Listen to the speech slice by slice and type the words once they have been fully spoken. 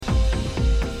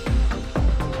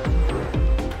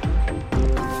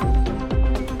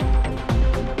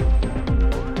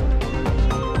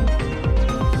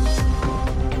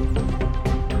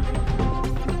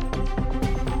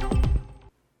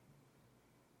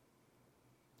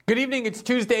Good evening. It's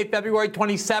Tuesday, February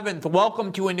 27th.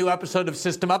 Welcome to a new episode of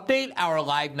System Update, our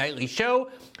live nightly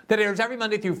show that airs every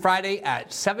Monday through Friday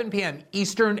at 7 p.m.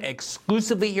 Eastern,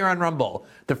 exclusively here on Rumble,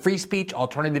 the free speech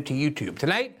alternative to YouTube.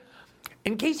 Tonight,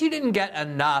 in case you didn't get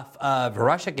enough of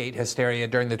Russiagate hysteria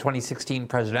during the 2016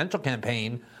 presidential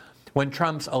campaign, when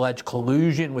Trump's alleged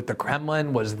collusion with the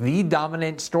Kremlin was the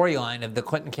dominant storyline of the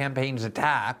Clinton campaign's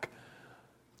attack,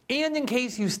 and in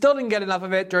case you still didn't get enough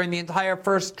of it during the entire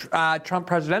first Trump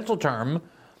presidential term,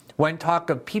 when talk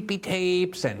of PP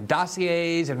tapes and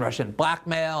dossiers and Russian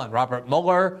blackmail and Robert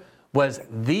Mueller was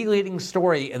the leading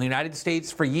story in the United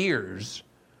States for years,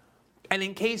 and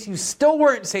in case you still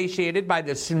weren't satiated by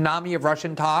the tsunami of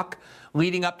Russian talk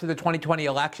leading up to the 2020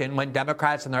 election, when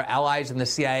Democrats and their allies in the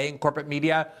CIA and corporate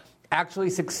media actually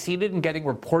succeeded in getting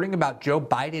reporting about Joe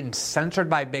Biden censored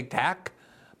by big tech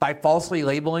by falsely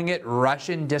labeling it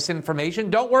Russian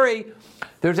disinformation, don't worry,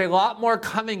 there's a lot more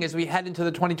coming as we head into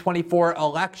the 2024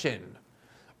 election.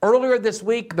 Earlier this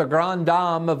week, the grande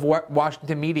dame of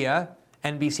Washington media,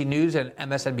 NBC News and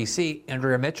MSNBC,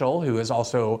 Andrea Mitchell, who is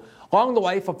also long the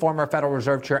wife of former Federal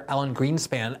Reserve Chair Alan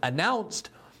Greenspan,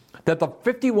 announced that the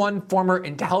 51 former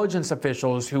intelligence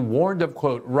officials who warned of,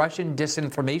 quote, Russian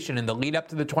disinformation in the lead up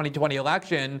to the 2020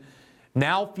 election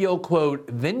now feel, quote,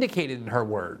 vindicated in her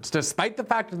words, despite the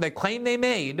fact that the claim they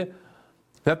made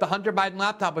that the Hunter Biden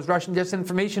laptop was Russian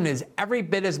disinformation is every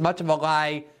bit as much of a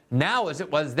lie now as it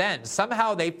was then.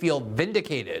 Somehow they feel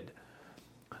vindicated.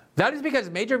 That is because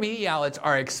major media outlets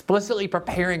are explicitly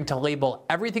preparing to label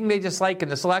everything they dislike in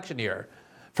this election year,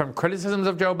 from criticisms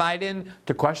of Joe Biden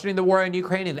to questioning the war in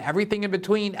Ukraine and everything in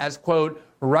between as, quote,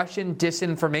 Russian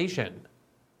disinformation.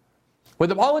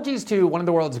 With apologies to one of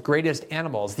the world's greatest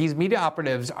animals, these media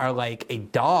operatives are like a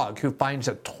dog who finds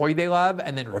a toy they love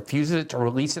and then refuses to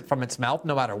release it from its mouth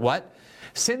no matter what.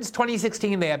 Since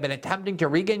 2016, they have been attempting to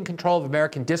regain control of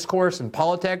American discourse and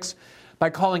politics by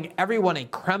calling everyone a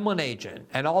Kremlin agent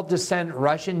and all dissent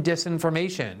Russian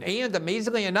disinformation. And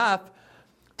amazingly enough,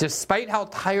 despite how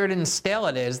tired and stale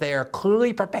it is, they are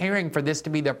clearly preparing for this to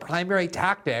be their primary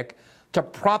tactic to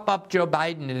prop up Joe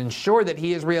Biden and ensure that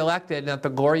he is reelected and that the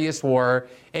glorious war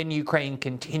in Ukraine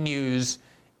continues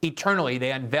eternally.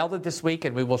 They unveiled it this week,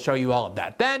 and we will show you all of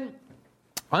that. Then,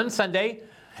 on Sunday,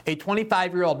 a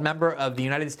 25-year-old member of the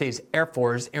United States Air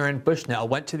Force, Aaron Bushnell,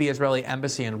 went to the Israeli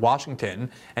embassy in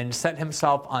Washington and set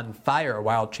himself on fire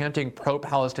while chanting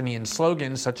pro-Palestinian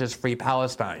slogans such as Free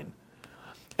Palestine.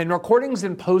 In recordings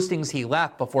and postings he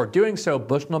left, before doing so,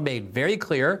 Bushnell made very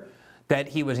clear that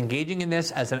he was engaging in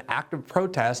this as an act of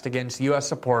protest against U.S.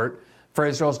 support for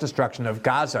Israel's destruction of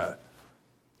Gaza.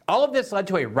 All of this led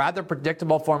to a rather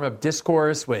predictable form of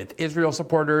discourse, with Israel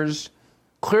supporters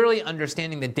clearly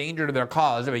understanding the danger to their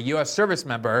cause of a U.S. service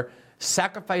member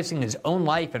sacrificing his own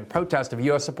life in protest of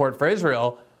U.S. support for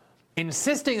Israel,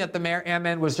 insisting that the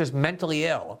airman was just mentally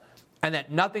ill and that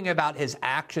nothing about his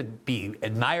act should be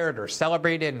admired or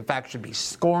celebrated, in fact, should be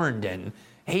scorned and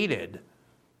hated.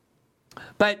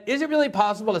 But is it really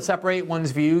possible to separate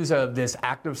one's views of this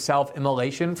act of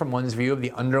self-immolation from one's view of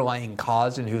the underlying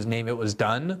cause in whose name it was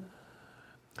done?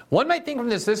 One might think from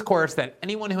this discourse that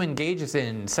anyone who engages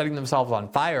in setting themselves on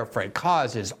fire for a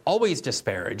cause is always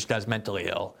disparaged as mentally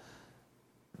ill.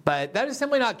 But that is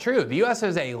simply not true. The U.S.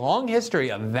 has a long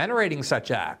history of venerating such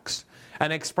acts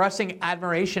and expressing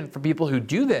admiration for people who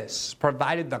do this,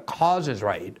 provided the cause is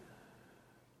right.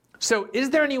 So is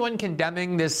there anyone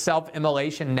condemning this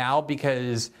self-immolation now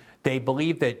because they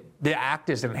believe that the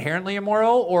act is inherently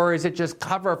immoral, or is it just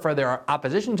cover for their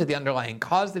opposition to the underlying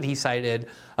cause that he cited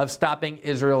of stopping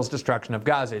Israel's destruction of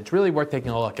Gaza? It's really worth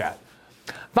taking a look at.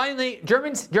 Finally,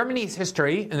 Germany's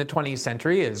history in the 20th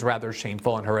century is rather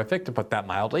shameful and horrific, to put that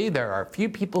mildly. There are few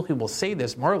people who will say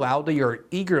this more loudly or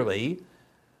eagerly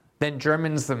than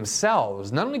Germans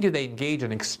themselves. Not only do they engage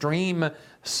in extreme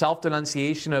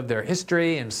self-denunciation of their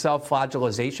history and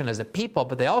self-flagellization as a people,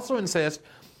 but they also insist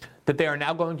that they are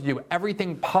now going to do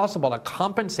everything possible to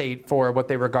compensate for what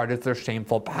they regard as their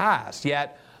shameful past.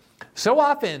 Yet, so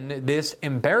often, this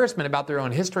embarrassment about their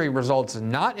own history results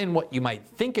not in what you might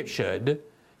think it should,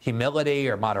 humility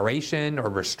or moderation or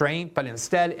restraint, but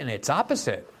instead in its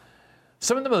opposite.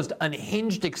 Some of the most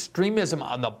unhinged extremism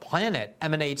on the planet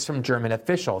emanates from German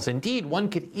officials. Indeed, one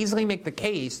could easily make the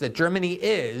case that Germany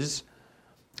is,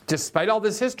 despite all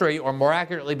this history, or more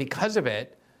accurately because of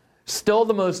it, still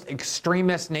the most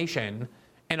extremist nation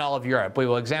in all of Europe. We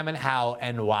will examine how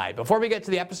and why. Before we get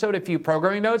to the episode, a few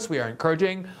programming notes. We are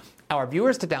encouraging our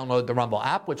viewers to download the Rumble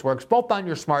app, which works both on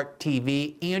your smart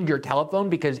TV and your telephone,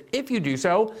 because if you do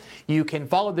so, you can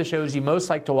follow the shows you most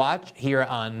like to watch here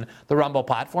on the Rumble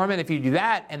platform. And if you do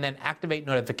that and then activate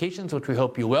notifications, which we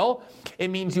hope you will, it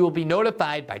means you will be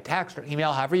notified by text or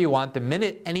email, however you want, the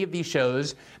minute any of these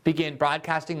shows begin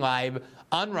broadcasting live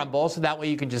on Rumble. So that way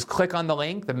you can just click on the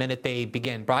link the minute they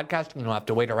begin broadcasting. You don't have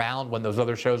to wait around when those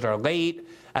other shows are late,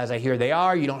 as I hear they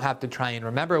are. You don't have to try and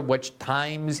remember which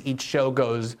times each show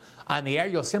goes on the air.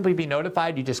 You'll simply be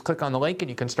notified. You just click on the link and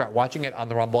you can start watching it on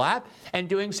the Rumble app. And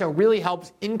doing so really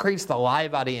helps increase the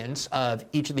live audience of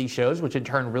each of these shows, which in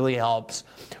turn really helps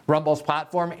Rumble's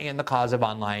platform and the cause of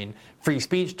online free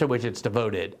speech to which it's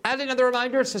devoted. As another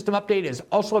reminder, System Update is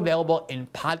also available in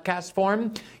podcast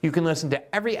form. You can listen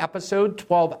to every episode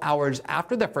 12 hours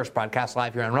after the first broadcast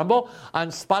live here on Rumble on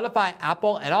Spotify,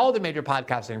 Apple, and all the major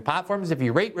podcasting platforms. If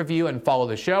you rate, review, and follow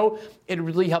the show, it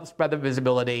really helps spread the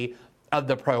visibility of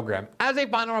the program. As a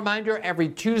final reminder, every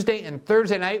Tuesday and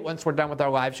Thursday night, once we're done with our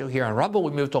live show here on Rumble,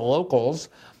 we move to Locals,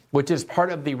 which is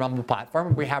part of the Rumble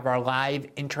platform. We have our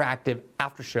live interactive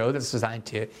after show that's designed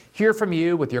to hear from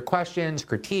you with your questions,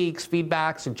 critiques,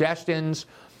 feedback, suggestions.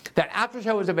 That after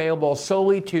show is available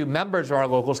solely to members of our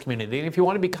Locals community. And if you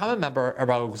want to become a member of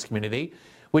our Locals community,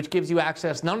 which gives you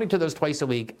access not only to those twice a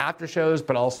week after shows,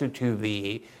 but also to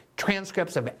the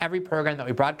transcripts of every program that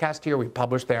we broadcast here, we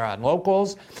publish there on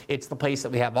Locals. It's the place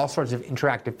that we have all sorts of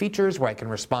interactive features where I can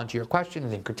respond to your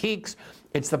questions and critiques.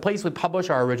 It's the place we publish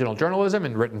our original journalism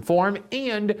in written form.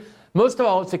 And most of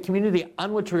all, it's a community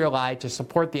on which we rely to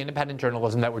support the independent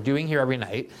journalism that we're doing here every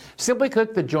night. Simply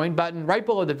click the join button right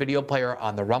below the video player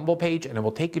on the Rumble page, and it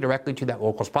will take you directly to that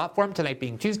Locals platform. Tonight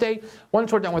being Tuesday,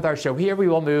 once we're done with our show here, we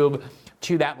will move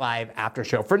to that live after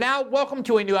show. For now, welcome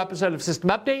to a new episode of System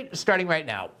Update, starting right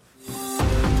now.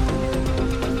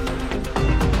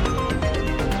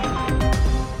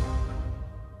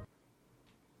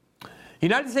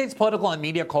 United States political and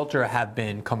media culture have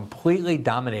been completely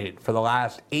dominated for the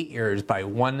last 8 years by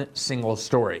one single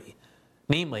story,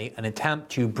 namely an attempt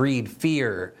to breed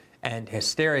fear and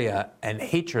hysteria and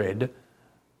hatred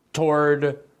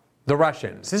toward the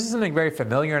Russians. This is something very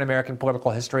familiar in American political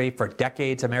history. For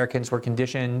decades, Americans were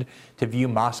conditioned to view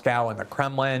Moscow and the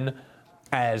Kremlin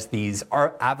as these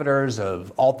arbiters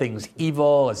of all things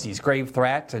evil, as these grave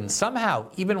threats. And somehow,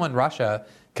 even when Russia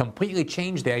completely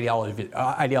changed the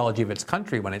ideology of its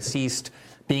country, when it ceased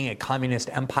being a communist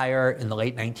empire in the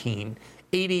late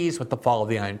 1980s with the fall of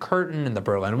the Iron Curtain and the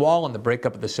Berlin Wall and the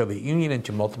breakup of the Soviet Union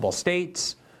into multiple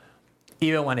states,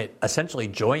 even when it essentially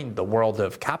joined the world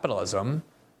of capitalism,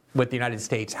 with the United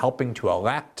States helping to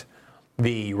elect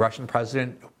the Russian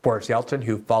president, Boris Yeltsin,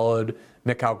 who followed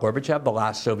Mikhail Gorbachev, the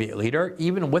last Soviet leader.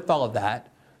 Even with all of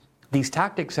that, these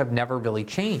tactics have never really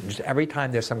changed. Every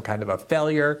time there's some kind of a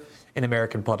failure in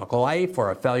American political life,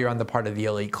 or a failure on the part of the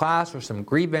elite class, or some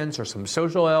grievance, or some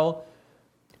social ill,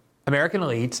 American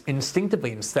elites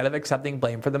instinctively, instead of accepting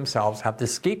blame for themselves, have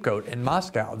this scapegoat in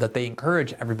Moscow that they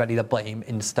encourage everybody to blame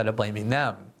instead of blaming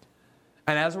them.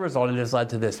 And as a result, it has led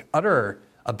to this utter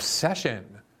obsession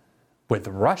with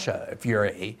Russia. If you're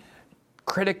a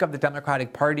critic of the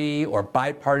Democratic Party or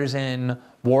bipartisan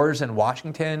wars in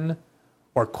Washington,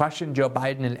 or question Joe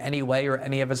Biden in any way or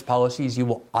any of his policies, you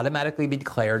will automatically be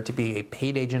declared to be a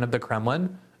paid agent of the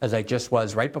Kremlin, as I just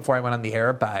was right before I went on the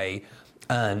air by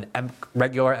a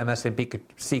regular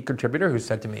MSNBC contributor who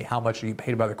said to me, "How much are you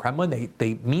paid by the Kremlin?"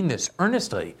 They mean this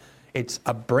earnestly. It's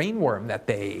a brainworm that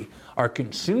they are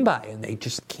consumed by, and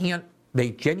they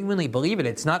genuinely believe it.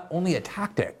 It's not only a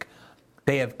tactic.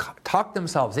 They have talked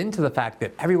themselves into the fact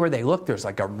that everywhere they look, there's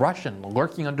like a Russian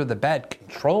lurking under the bed,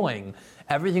 controlling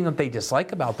everything that they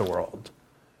dislike about the world.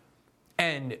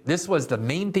 And this was the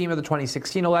main theme of the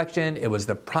 2016 election. It was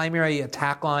the primary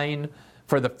attack line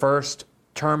for the first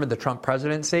term of the Trump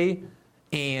presidency.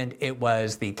 And it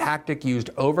was the tactic used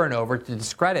over and over to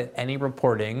discredit any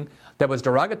reporting that was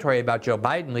derogatory about Joe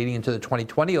Biden leading into the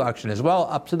 2020 election as well,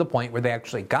 up to the point where they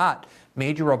actually got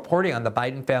major reporting on the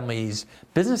Biden family's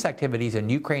business activities in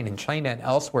Ukraine and China and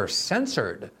elsewhere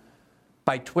censored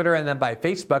by Twitter and then by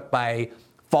Facebook by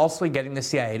falsely getting the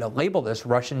CIA to label this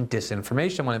Russian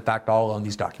disinformation when in fact all along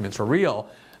these documents were real.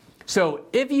 So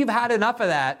if you've had enough of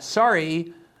that,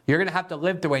 sorry, you're going to have to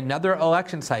live through another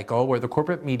election cycle where the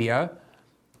corporate media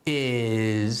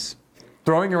is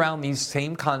throwing around these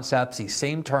same concepts, these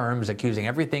same terms, accusing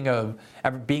everything of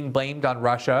being blamed on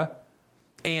Russia.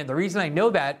 And the reason I know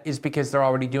that is because they're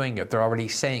already doing it. They're already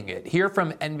saying it. Here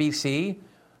from NBC,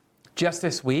 just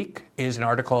this week, is an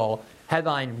article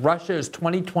headline, "Russia's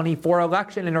 2024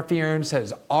 election interference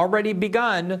has already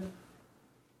begun."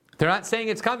 They're not saying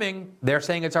it's coming. They're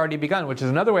saying it's already begun, which is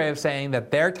another way of saying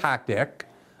that their tactic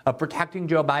of protecting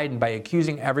Joe Biden by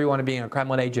accusing everyone of being a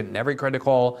Kremlin agent and every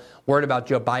critical word about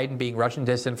Joe Biden being Russian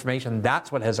disinformation,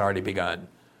 that's what has already begun.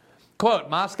 Quote,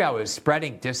 Moscow is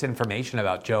spreading disinformation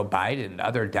about Joe Biden and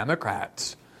other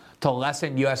Democrats to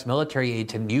lessen U.S. military aid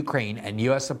to Ukraine and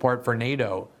U.S. support for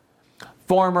NATO.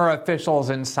 Former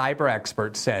officials and cyber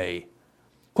experts say,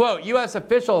 quote, U.S.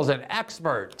 officials and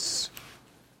experts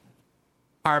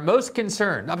are most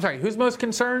concerned. I'm sorry, who's most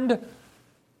concerned?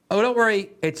 Oh, don't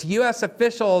worry. It's U.S.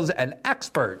 officials and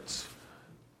experts.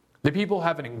 The people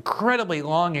have an incredibly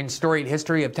long and storied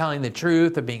history of telling the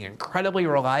truth, of being incredibly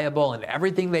reliable in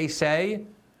everything they say.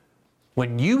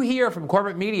 When you hear from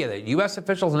corporate media that U.S.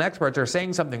 officials and experts are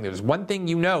saying something, there's one thing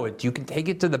you know, it's you can take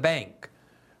it to the bank.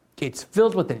 It's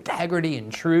filled with integrity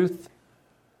and truth.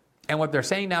 And what they're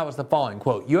saying now is the following,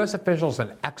 quote, U.S. officials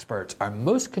and experts are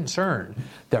most concerned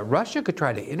that Russia could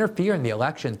try to interfere in the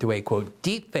election through a, quote,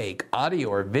 deepfake audio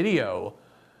or video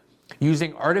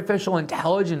using artificial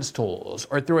intelligence tools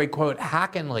or through a, quote,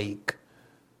 hack and leak,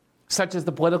 such as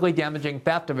the politically damaging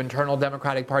theft of internal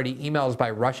Democratic Party emails by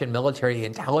Russian military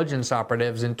intelligence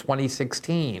operatives in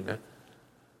 2016.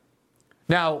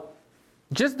 Now,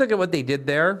 just look at what they did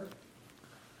there.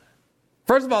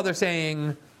 First of all, they're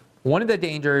saying one of the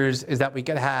dangers is that we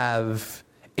could have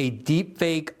a deep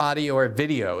fake audio or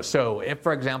video. So if,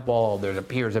 for example, there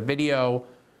appears a video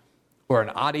or an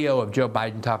audio of Joe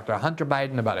Biden talking to Hunter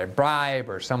Biden about a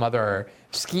bribe or some other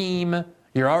scheme,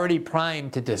 you're already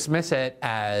primed to dismiss it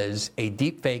as a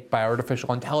deep fake by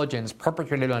artificial intelligence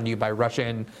perpetrated on you by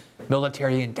Russian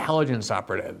military intelligence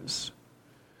operatives.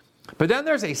 But then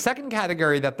there's a second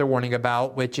category that they're warning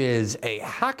about, which is a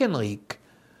hack and leak,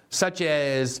 such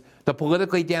as the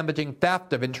politically damaging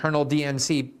theft of internal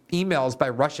DNC emails by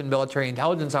Russian military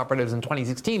intelligence operatives in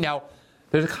 2016. Now,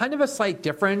 there's kind of a slight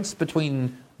difference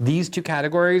between these two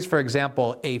categories. For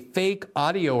example, a fake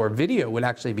audio or video would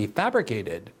actually be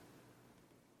fabricated.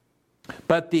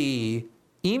 But the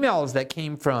emails that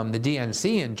came from the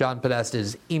DNC and John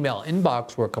Podesta's email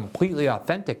inbox were completely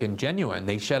authentic and genuine.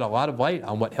 They shed a lot of light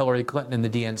on what Hillary Clinton and the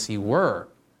DNC were.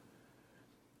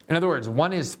 In other words,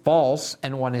 one is false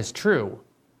and one is true.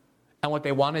 And what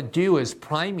they want to do is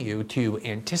prime you to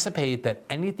anticipate that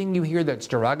anything you hear that's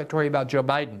derogatory about Joe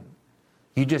Biden,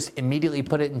 you just immediately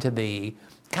put it into the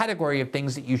category of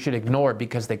things that you should ignore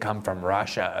because they come from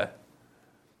Russia,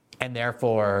 and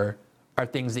therefore are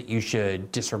things that you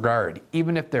should disregard,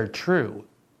 even if they're true.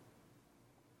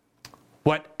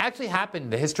 What actually happened in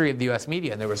the history of the U.S.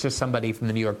 media, and there was just somebody from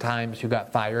the New York Times who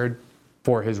got fired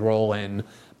for his role in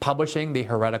publishing the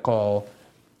heretical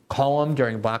column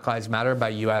during Black Lives Matter by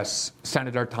U.S.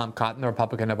 Senator Tom Cotton, the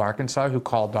Republican of Arkansas, who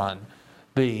called on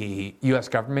the U.S.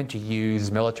 government to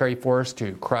use military force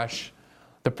to crush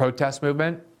the protest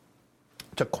movement,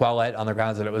 to quell it on the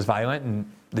grounds that it was violent.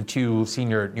 And the two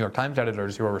senior New York Times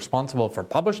editors who were responsible for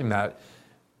publishing that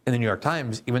in the New York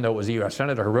Times, even though it was a U.S.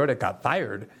 senator who wrote it, got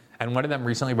fired. And one of them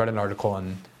recently wrote an article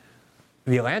in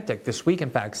The Atlantic this week, in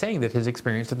fact, saying that his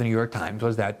experience at the New York Times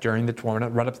was that during the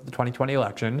run-up to the 2020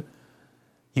 election,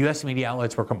 U.S. media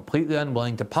outlets were completely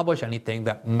unwilling to publish anything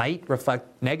that might reflect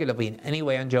negatively in any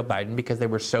way on Joe Biden because they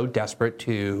were so desperate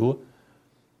to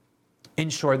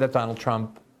ensure that Donald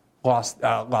Trump lost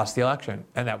the election.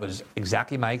 And that was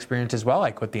exactly my experience as well.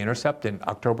 I quit The Intercept in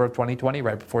October of 2020,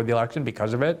 right before the election,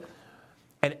 because of it.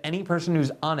 And any person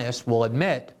who's honest will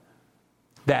admit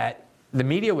that the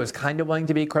media was kind of willing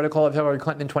to be critical of Hillary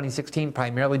Clinton in 2016,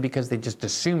 primarily because they just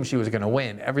assumed she was going to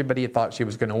win. Everybody thought she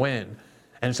was going to win.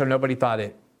 And so nobody thought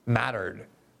it mattered.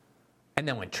 And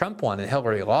then when Trump won and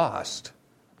Hillary lost,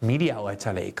 media outlets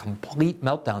had a complete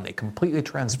meltdown. They completely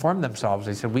transformed themselves.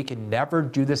 They said, we can never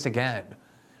do this again.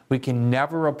 We can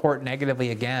never report negatively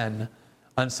again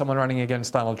on someone running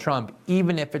against Donald Trump.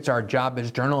 Even if it's our job as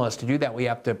journalists to do that, we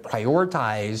have to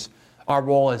prioritize our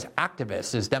role as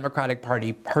activists, as Democratic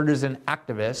Party partisan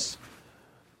activists,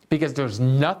 because there's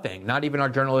nothing, not even our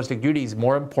journalistic duties,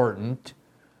 more important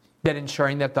than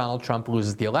ensuring that Donald Trump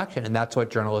loses the election. And that's what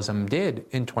journalism did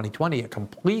in 2020. It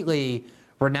completely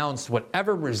renounced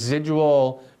whatever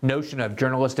residual notion of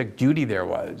journalistic duty there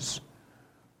was.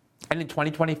 And in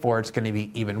 2024, it's going to be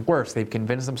even worse. They've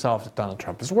convinced themselves that Donald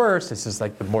Trump is worse. This is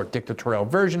like the more dictatorial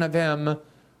version of him.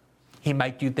 He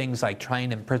might do things like try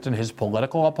and imprison his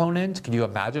political opponents. Can you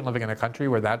imagine living in a country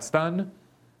where that's done?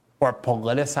 Or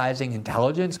politicizing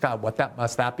intelligence? God,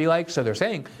 must that be like? So they're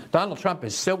saying Donald Trump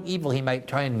is so evil he might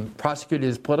try and prosecute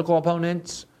his political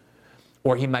opponents,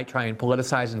 or he might try and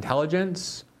politicize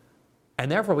intelligence.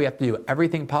 And therefore, we have to do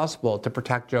everything possible to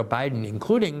protect Joe Biden,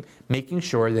 including making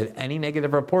sure that any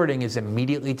negative reporting is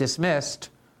immediately dismissed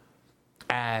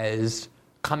as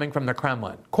coming from the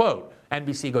Kremlin. Quote,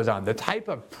 NBC goes on, the type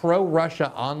of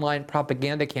pro-Russia online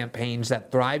propaganda campaigns that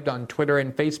thrived on Twitter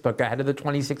and Facebook ahead of the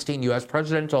 2016 U.S.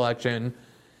 presidential election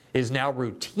is now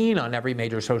routine on every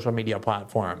major social media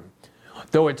platform,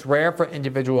 though it's rare for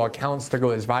individual accounts to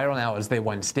go as viral now as they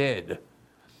once did.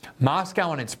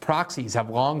 Moscow and its proxies have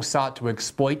long sought to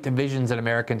exploit divisions in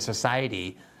American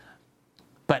society,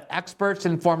 but experts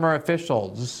and former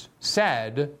officials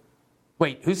said,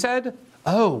 wait, who said?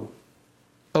 Oh,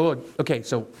 okay,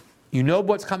 so you know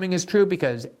what's coming is true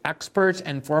because experts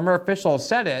and former officials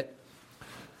said it,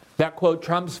 that, quote,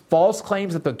 Trump's false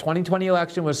claims that the 2020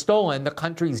 election was stolen, the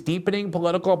country's deepening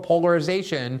political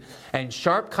polarization, and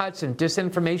sharp cuts in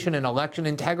disinformation and election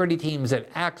integrity teams at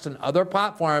X and other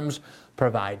platforms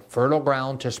provide fertile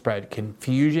ground to spread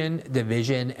confusion,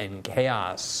 division, and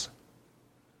chaos.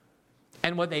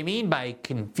 And what they mean by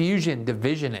confusion,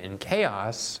 division, and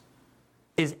chaos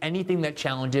is anything that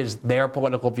challenges their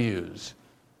political views.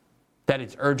 That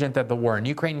it's urgent that the war in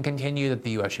Ukraine continue, that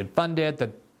the U.S. should fund it,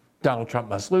 that Donald Trump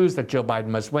must lose, that Joe Biden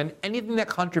must win. Anything that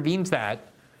contravenes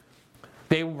that,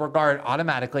 they will regard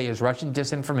automatically as Russian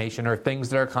disinformation or things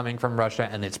that are coming from Russia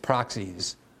and its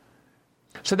proxies.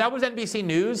 So that was NBC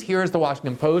News. Here is the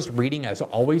Washington Post, reading as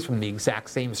always from the exact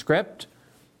same script.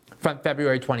 From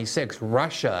February 26,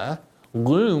 Russia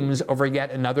looms over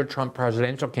yet another Trump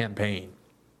presidential campaign.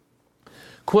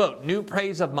 Quote, new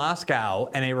praise of Moscow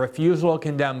and a refusal to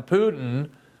condemn Putin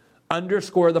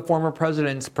underscore the former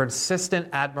president's persistent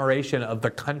admiration of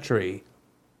the country.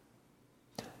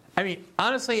 I mean,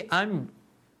 honestly, I'm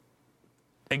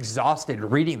exhausted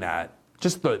reading that.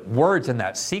 Just the words in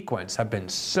that sequence have been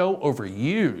so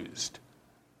overused.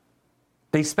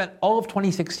 They spent all of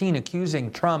 2016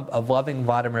 accusing Trump of loving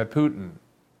Vladimir Putin.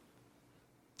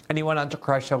 And he went on to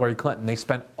crush Hillary Clinton. They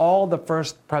spent all the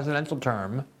first presidential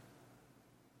term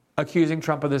accusing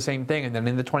Trump of the same thing, and then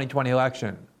in the 2020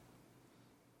 election.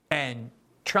 And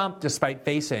Trump, despite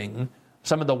facing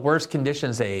some of the worst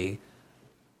conditions a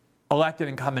elected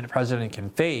incumbent president can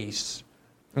face,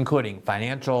 including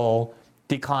financial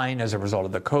decline as a result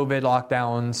of the COVID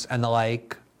lockdowns and the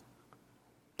like,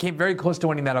 came very close to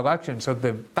winning that election. So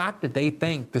the fact that they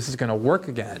think this is going to work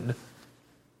again,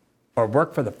 or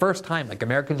work for the first time, like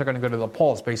Americans are going to go to the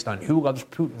polls based on who loves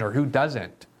Putin or who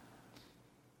doesn't,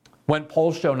 when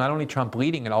polls show not only Trump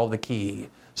leading in all the key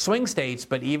swing states,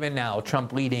 but even now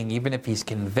Trump leading, even if he's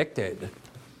convicted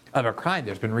of a crime.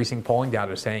 There's been recent polling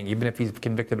data saying even if he's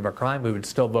convicted of a crime, we would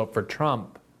still vote for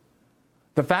Trump.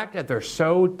 The fact that they're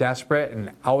so desperate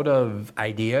and out of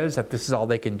ideas that this is all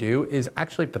they can do is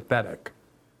actually pathetic.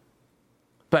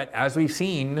 But as we've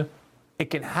seen, it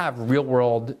can have real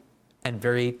world and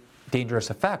very dangerous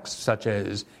effects, such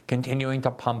as continuing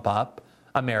to pump up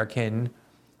American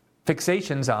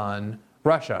fixations on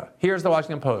Russia. Here's the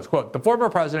Washington Post. Quote, the former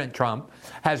President Trump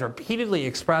has repeatedly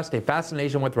expressed a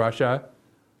fascination with Russia.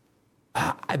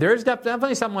 There is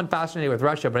definitely someone fascinated with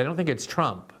Russia, but I don't think it's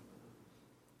Trump.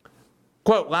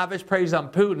 Quote, lavish praise on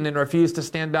Putin and refused to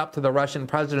stand up to the Russian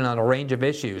president on a range of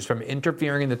issues, from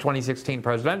interfering in the 2016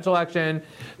 presidential election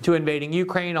to invading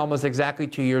Ukraine almost exactly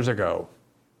 2 years ago.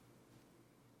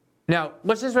 Now,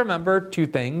 let's just remember two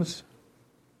things.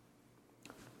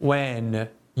 When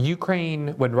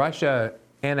Russia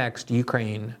annexed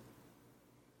Ukraine,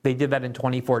 they did that in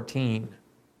 2014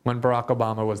 when Barack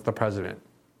Obama was the president.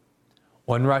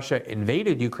 When Russia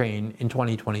invaded Ukraine in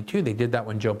 2022, they did that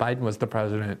when Joe Biden was the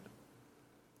president.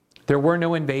 There were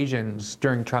no invasions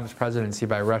during Trump's presidency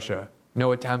by Russia,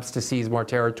 no attempts to seize more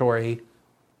territory.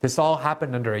 This all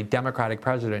happened under a Democratic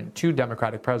president, two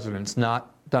Democratic presidents,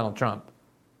 not Donald Trump.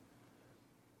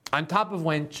 On top of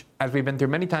which, as we've been through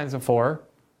many times before,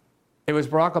 it was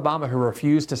Barack Obama who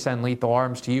refused to send lethal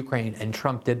arms to Ukraine, and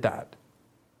Trump did that.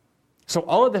 So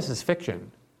all of this is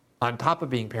fiction, on top of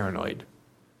being paranoid.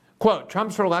 Quote,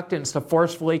 Trump's reluctance to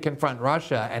forcefully confront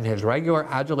Russia and his regular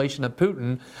adulation of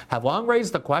Putin have long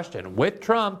raised the question, with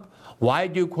Trump, why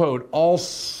do, quote, all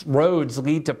roads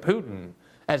lead to Putin?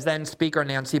 As then Speaker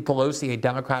Nancy Pelosi, a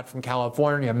Democrat from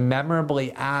California,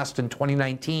 memorably asked in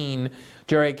 2019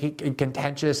 during a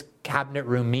contentious cabinet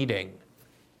room meeting.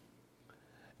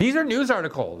 These are news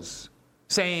articles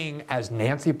saying, as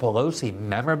Nancy Pelosi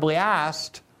memorably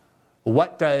asked,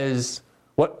 what does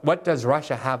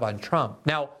Russia have on Trump?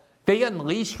 Now, they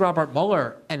unleashed Robert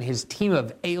Mueller and his team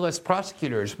of A-list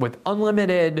prosecutors with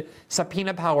unlimited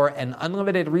subpoena power and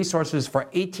unlimited resources for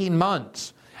 18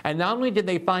 months. And not only did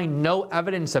they find no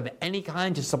evidence of any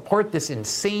kind to support this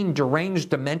insane,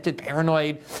 deranged, demented,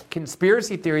 paranoid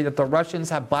conspiracy theory that the Russians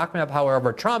have blackmail power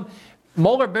over Trump,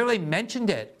 Mueller barely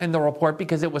mentioned it in the report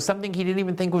because it was something he didn't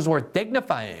even think was worth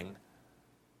dignifying.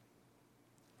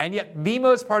 And yet the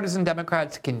most partisan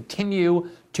Democrats continue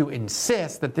to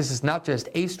insist that this is not just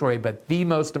a story, but the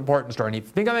most important story. And if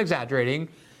you think I'm exaggerating,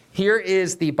 here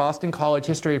is the Boston College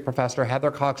history professor,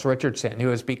 Heather Cox Richardson, who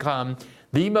has become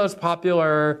the most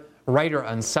popular writer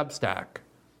on Substack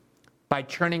by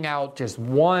churning out just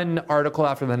one article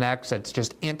after the next that's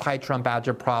just anti-Trump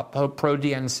agitprop,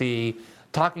 pro-DNC,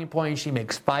 talking points. She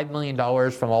makes $5 million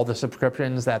from all the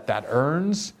subscriptions that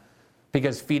earns,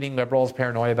 because feeding liberals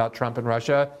paranoia about Trump and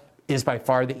Russia is by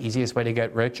far the easiest way to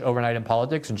get rich overnight in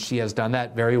politics, and she has done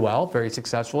that very well, very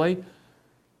successfully.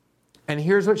 And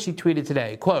here's what she tweeted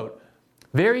today, quote,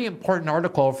 "Very important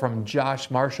article from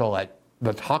Josh Marshall at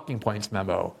the Talking Points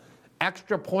memo.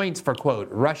 Extra points for, quote,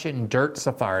 Russian dirt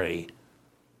safari.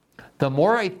 The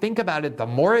more I think about it, the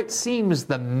more it seems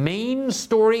the main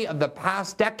story of the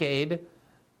past decade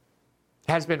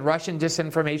has been Russian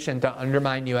disinformation to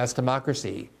undermine U.S.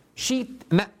 democracy."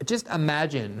 Just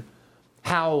imagine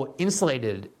how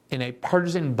insulated in a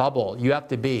partisan bubble you have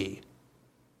to be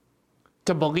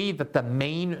to believe that the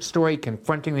main story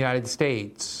confronting the United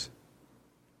States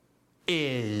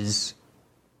is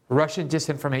Russian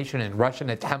disinformation and Russian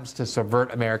attempts to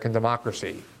subvert American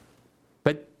democracy.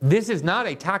 But this is not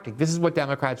a tactic. This is what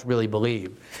Democrats really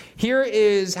believe. Here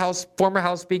is former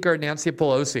House Speaker Nancy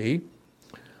Pelosi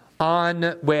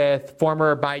on with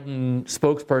former Biden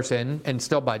spokesperson, and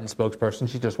still Biden spokesperson,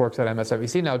 she just works at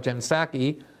MSNBC now, Jen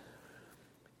Psaki.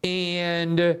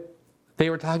 And they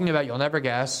were talking about, you'll never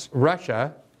guess,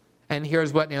 Russia. And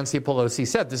here's what Nancy Pelosi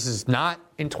said. This is not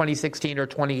in 2016 or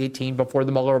 2018 before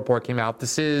the Mueller report came out.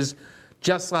 This is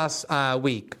just last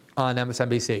week on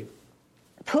MSNBC.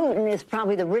 Putin is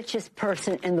probably the richest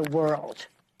person in the world.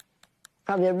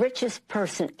 Probably the richest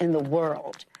person in the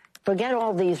world. Forget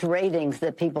all these ratings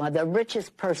that people have. The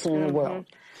richest person in the world.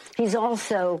 He's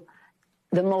also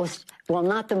the most, well,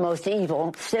 not the most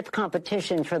evil, stiff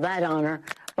competition for that honor,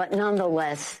 but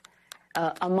nonetheless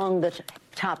among the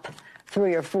top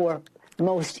 3 or 4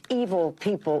 most evil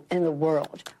people in the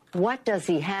world. What does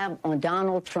he have on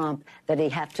Donald Trump that he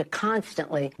have to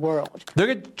constantly world?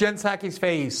 Look at Jen Psaki's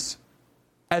face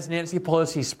as Nancy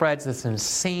Pelosi spreads this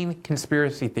insane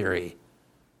conspiracy theory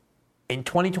in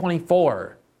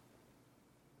 2024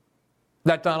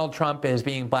 that Donald Trump is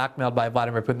being blackmailed by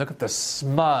Vladimir Putin. Look at the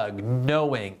smug,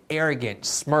 knowing, arrogant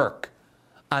smirk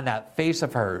on that face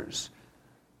of hers.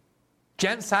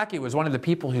 Jen Psaki was one of the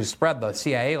people who spread the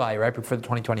CIA lie right before the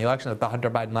 2020 election that the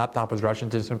Hunter Biden laptop was Russian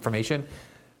disinformation.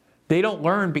 They don't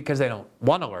learn because they don't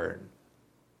want to learn.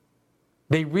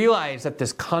 They realize that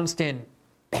this constant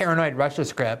paranoid Russia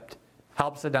script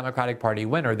helps the Democratic Party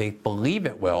win, or they believe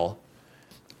it will.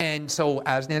 And so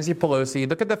as Nancy Pelosi,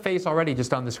 look at the face already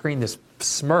just on the screen, this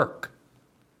smirk,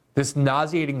 this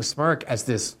nauseating smirk as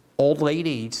this old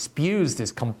lady spews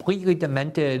this completely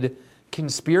demented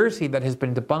conspiracy that has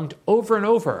been debunked over and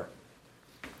over.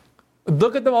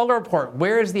 Look at the Mueller report.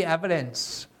 Where is the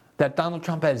evidence that Donald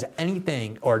Trump has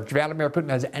anything, or Vladimir Putin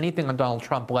has anything on Donald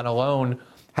Trump, let alone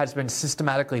has been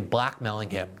systematically blackmailing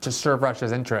him to serve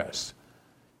Russia's interests?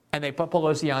 And they put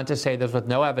Pelosi on to say this with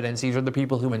no evidence. These are the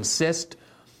people who insist.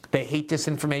 They hate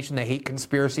disinformation. They hate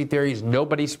conspiracy theories.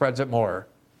 Nobody spreads it more.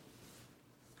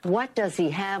 What does he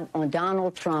have on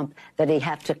Donald Trump that he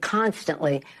have to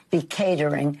constantly be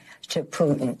catering to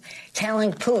Putin?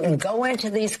 Telling Putin, go into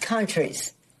these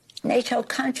countries, NATO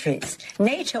countries.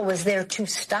 NATO was there to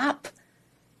stop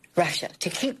Russia, to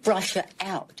keep Russia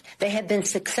out. They have been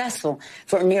successful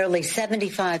for nearly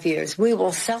 75 years. We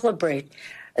will celebrate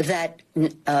that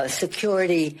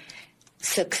security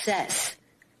success.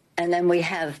 And then we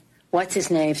have, what's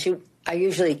his name? I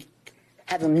usually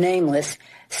have him nameless,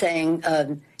 saying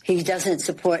he doesn't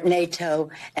support NATO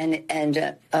and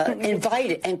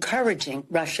encouraging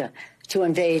Russia to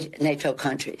invade NATO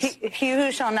countries. He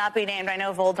who shall not be named. I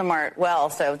know Voldemort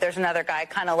well, so there's another guy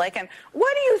kind of like him.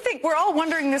 What do you think? We're all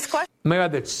wondering this question. Oh my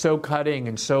God, that's so cutting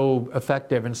and so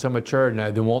effective and so mature.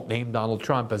 And they won't name Donald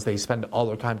Trump as they spend all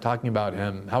their time talking about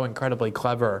him. How incredibly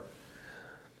clever.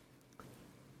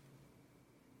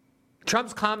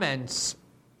 Trump's comments,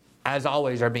 as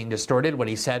always, are being distorted. What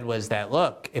he said was that,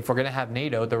 look, if we're going to have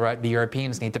NATO, the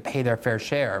Europeans need to pay their fair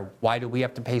share. Why do we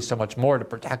have to pay so much more to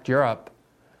protect Europe?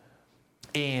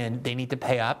 And they need to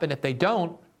pay up. And if they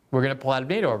don't, we're going to pull out of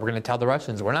NATO. Or we're going to tell the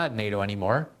Russians, we're not in NATO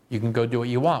anymore. You can go do what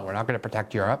you want. We're not going to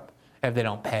protect Europe if they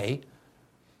don't pay.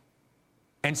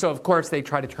 And so, of course, they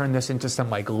try to turn this into some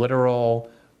like literal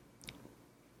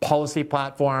policy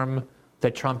platform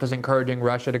that Trump is encouraging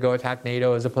Russia to go attack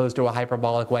NATO, as opposed to a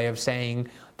hyperbolic way of saying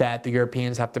that the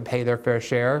Europeans have to pay their fair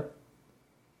share.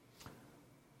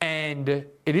 And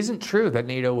it isn't true that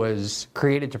NATO was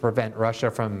created to prevent Russia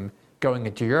from going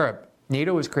into Europe.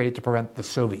 NATO was created to prevent the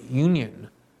Soviet Union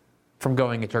from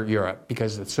going into Europe,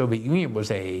 because the Soviet Union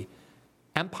was a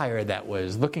empire that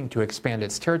was looking to expand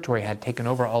its territory, had taken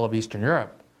over all of Eastern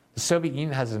Europe. The Soviet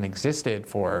Union hasn't existed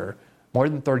for more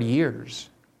than 30 years.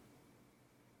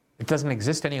 It doesn't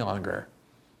exist any longer.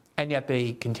 And yet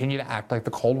they continue to act like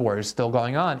the Cold War is still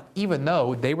going on, even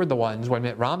though they were the ones, when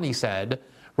Mitt Romney said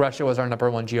Russia was our #1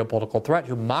 geopolitical threat,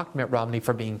 who mocked Mitt Romney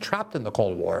for being trapped in the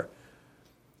Cold War.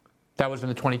 That was in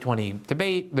the 2020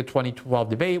 debate, the 2012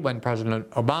 debate, when President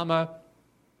Obama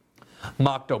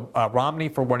mocked Romney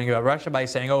for warning about Russia by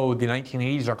saying, oh, the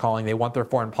 1980s are calling, they want their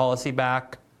foreign policy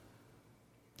back.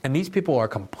 And these people are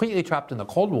completely trapped in the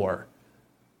Cold War,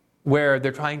 where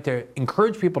they're trying to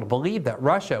encourage people to believe that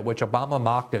Russia, which Obama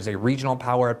mocked as a regional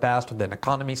power at best, with an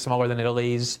economy smaller than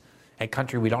Italy's, a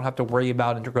country we don't have to worry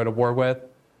about and to go to war with,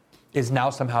 is now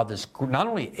somehow this, not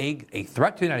only a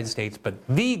threat to the United States, but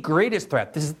the greatest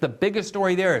threat. This is the biggest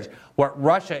story there, is what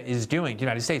Russia is doing to the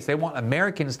United States. They want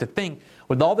Americans to think,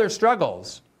 with all their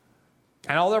struggles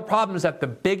and all their problems, that the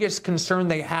biggest concern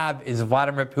they have is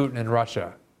Vladimir Putin and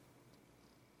Russia.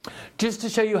 Just to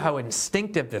show you how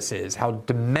instinctive this is, how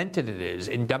demented it is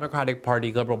in Democratic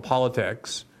Party liberal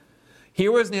politics,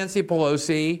 here was Nancy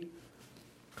Pelosi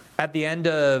at the end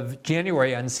of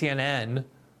January on CNN,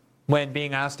 when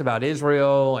being asked about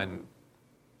Israel and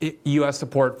U.S.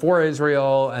 support for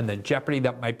Israel and the jeopardy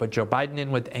that might put Joe Biden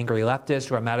in with angry leftists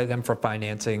who are mad at them for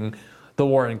financing the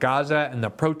war in Gaza, and the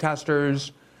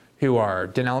protesters who are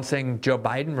denouncing Joe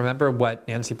Biden. Remember what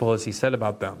Nancy Pelosi said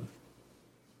about them.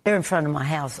 They're in front of my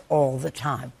house all the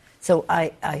time. So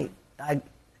I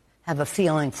have a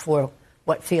feeling for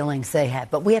what feelings they have.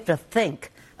 But we have to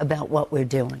think about what we're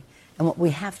doing. And what we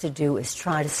have to do is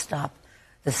try to stop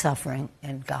the suffering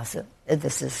in Gaza.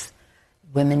 This is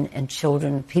women and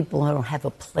children, people who don't have a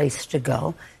place to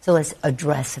go. So let's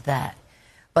address that.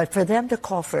 But for them to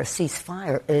call for a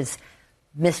ceasefire is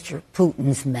Mr.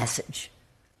 Putin's message.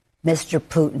 Mr.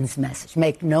 Putin's message.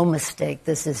 Make no mistake,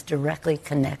 this is directly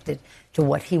connected to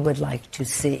what he would like to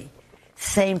see.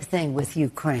 Same thing with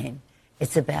Ukraine.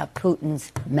 It's about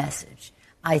Putin's message.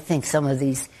 I think some of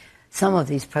these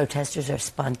protesters are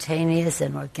spontaneous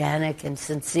and organic and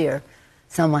sincere.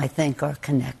 Some, I think, are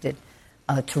connected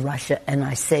to Russia. And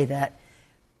I say that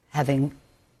having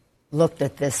looked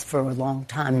at this for a long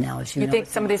time now, as you know. You think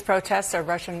some of these protests are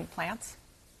Russian plants?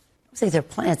 I think they're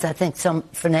plants. I think some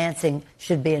financing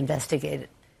should be investigated.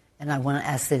 And I want to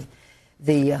ask the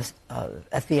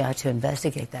FBI to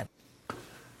investigate that.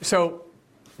 So,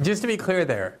 just to be clear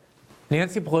there,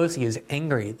 Nancy Pelosi is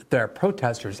angry that there are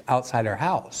protesters outside her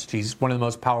house. She's one of the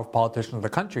most powerful politicians of the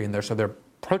country, and so they're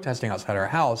protesting outside her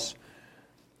house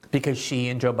because she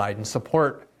and Joe Biden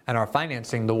support and are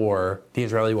financing the war, the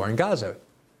Israeli war in Gaza.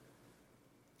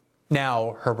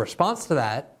 Now, her response to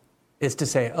that is to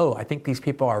say, oh, I think these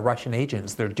people are Russian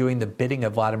agents. They're doing the bidding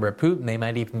of Vladimir Putin. They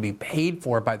might even be paid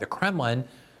for by the Kremlin.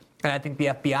 And I think the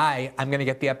FBI, I'm going to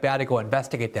get the FBI to go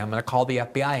investigate them. I'm going to call the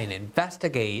FBI and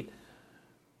investigate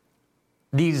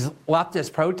these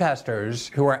leftist protesters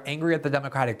who are angry at the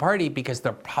Democratic Party because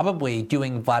they're probably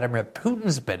doing Vladimir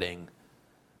Putin's bidding.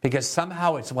 Because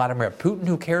somehow it's Vladimir Putin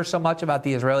who cares so much about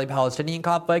the Israeli-Palestinian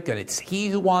conflict, and it's he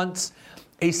who wants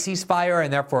a ceasefire,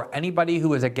 and therefore anybody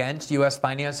who is against U.S.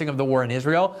 financing of the war in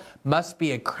Israel must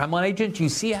be a Kremlin agent. You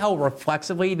see how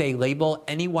reflexively they label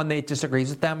anyone that disagrees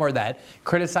with them or that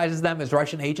criticizes them as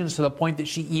Russian agents, to the point that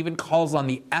she even calls on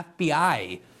the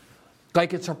FBI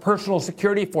like it's her personal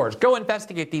security force. Go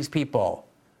investigate these people,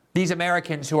 these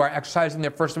Americans who are exercising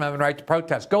their First Amendment right to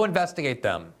protest. Go investigate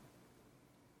them.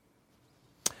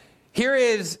 Here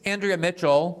is Andrea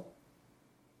Mitchell,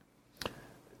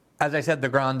 as I said, the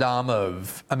grande dame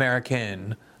of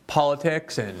American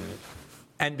politics and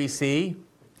NBC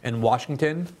in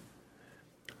Washington,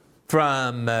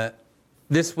 from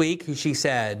this week. She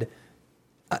said,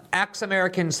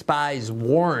 ex-American spies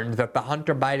warned that the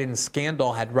Hunter Biden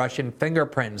scandal had Russian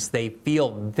fingerprints. They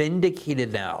feel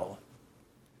vindicated now.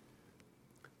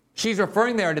 She's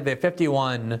referring there to the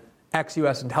 51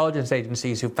 ex-U.S. intelligence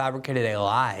agencies who fabricated a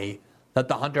lie that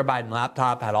the Hunter Biden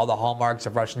laptop had all the hallmarks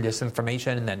of Russian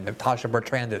disinformation, and then Natasha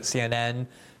Bertrand at CNN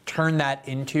turned that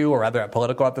into, or rather at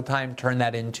Politico at the time, turned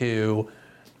that into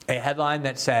a headline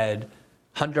that said,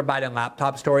 Hunter Biden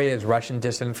laptop story is Russian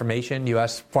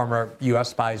disinformation, former U.S.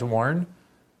 spies warn.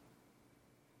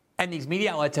 And these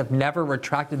media outlets have never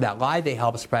retracted that lie they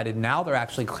helped spread, and now they're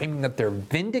actually claiming that they're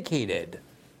vindicated.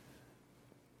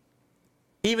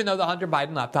 Even though the Hunter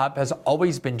Biden laptop has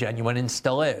always been genuine and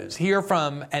still is. Here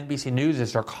from NBC News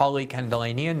is our colleague Ken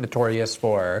Delaney, notorious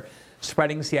for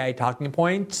spreading CIA talking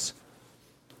points.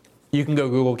 You can go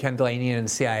Google Ken Delaney and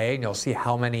CIA, and you'll see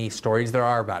how many stories there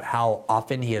are about how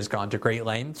often he has gone to great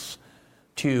lengths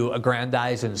to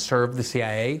aggrandize and serve the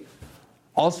CIA.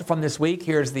 Also from this week,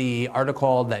 here's the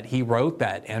article that he wrote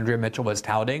that Andrea Mitchell was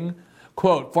touting.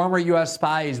 Quote, former U.S.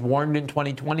 spies warned in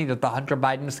 2020 that the Hunter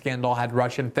Biden scandal had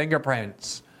Russian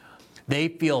fingerprints. They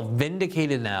feel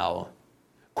vindicated now.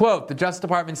 Quote, the Justice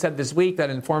Department said this week that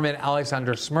informant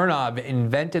Alexander Smirnov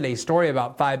invented a story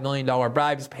about $5 million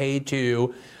bribes paid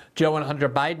to Joe and Hunter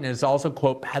Biden is also,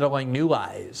 quote, peddling new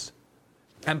lies.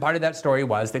 And part of that story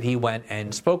was that he went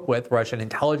and spoke with Russian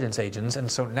intelligence agents.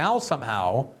 And so now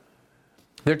somehow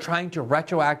they're trying to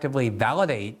retroactively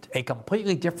validate a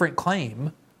completely different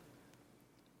claim.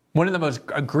 One of the most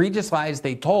egregious lies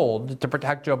they told to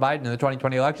protect Joe Biden in the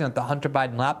 2020 election, that the Hunter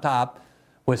Biden laptop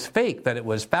was fake, that it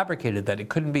was fabricated, that it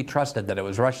couldn't be trusted, that it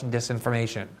was Russian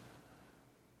disinformation.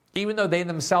 Even though they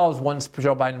themselves, once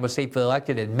Joe Biden was safely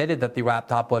elected, admitted that the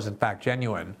laptop was in fact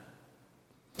genuine.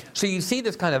 So you see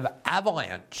this kind of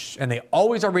avalanche, and they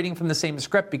always are reading from the same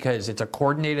script because it's a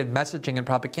coordinated messaging and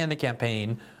propaganda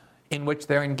campaign in which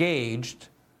they're engaged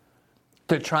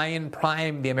to try and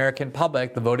prime the American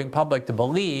public, the voting public, to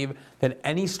believe that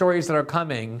any stories that are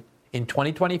coming in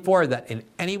 2024 that in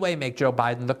any way make Joe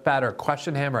Biden look bad or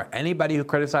question him, or anybody who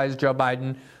criticizes Joe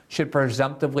Biden should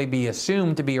presumptively be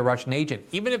assumed to be a Russian agent,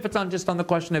 even if it's not just on the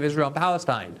question of Israel and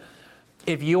Palestine.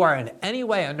 If you are in any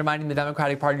way undermining the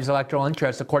Democratic Party's electoral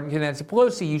interests, according to Nancy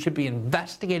Pelosi, you should be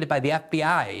investigated by the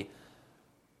FBI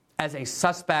as a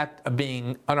suspect of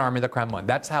being an arm of the Kremlin.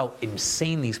 That's how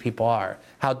insane these people are,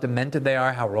 how demented they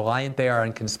are, how reliant they are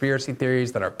on conspiracy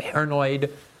theories that are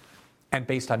paranoid and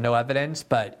based on no evidence.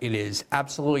 But it is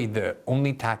absolutely the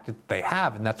only tactic they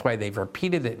have, and that's why they've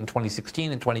repeated it in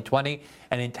 2016 and 2020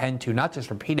 and intend to not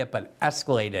just repeat it, but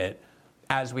escalate it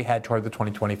as we head toward the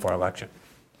 2024 election.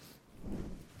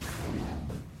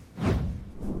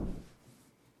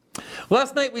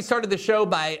 Last night, we started the show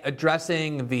by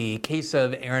addressing the case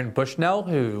of Aaron Bushnell,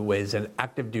 who was an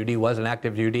active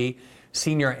duty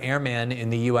senior airman in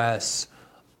the U.S.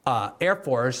 Air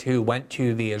Force, who went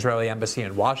to the Israeli embassy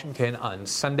in Washington on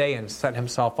Sunday and set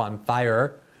himself on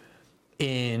fire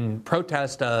in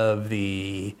protest of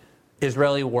the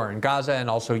Israeli war in Gaza and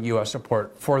also U.S.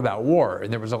 support for that war.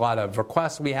 And there was a lot of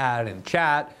requests we had in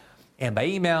chat and by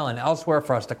email and elsewhere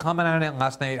for us to comment on it.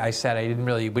 Last night I said we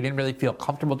didn't really feel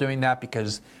comfortable doing that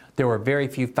because there were very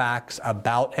few facts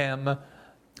about him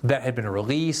that had been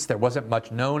released. There wasn't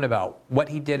much known about what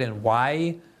he did and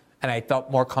why. And I felt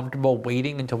more comfortable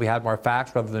waiting until we had more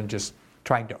facts rather than just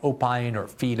trying to opine or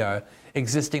feed a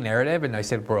existing narrative. And I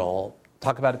said, we'll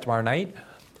talk about it tomorrow night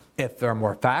if there are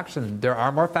more facts. And there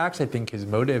are more facts. I think his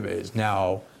motive is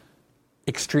now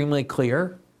extremely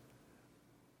clear.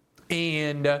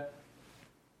 And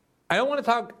I don't want to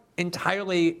talk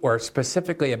entirely or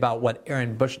specifically about what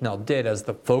Aaron Bushnell did as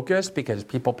the focus, because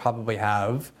people probably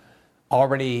have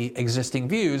already existing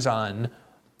views on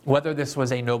whether this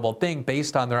was a noble thing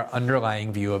based on their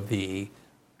underlying view of the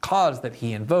cause that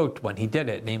he invoked when he did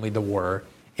it, namely the war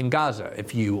in Gaza.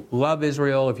 If you love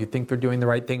Israel, if you think they're doing the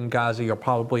right thing in Gaza, you're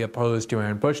probably opposed to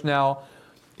Aaron Bushnell.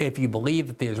 If you believe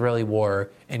that the Israeli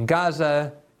war in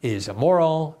Gaza is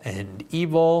immoral and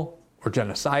evil or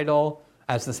genocidal,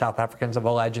 as the South Africans have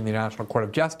alleged in the International Court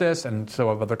of Justice and so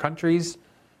have other countries,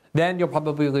 then you'll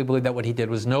probably believe that what he did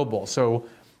was noble. So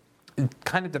it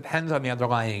kind of depends on the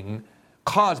underlying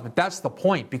cause, but that's the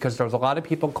point, because there's a lot of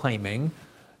people claiming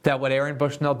that what Aaron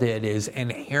Bushnell did is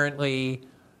inherently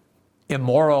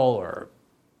immoral, or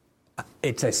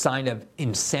it's a sign of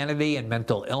insanity and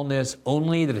mental illness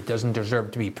only, that it doesn't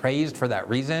deserve to be praised for that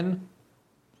reason.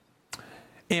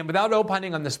 And without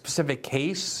opining on the specific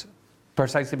case,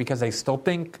 precisely because I still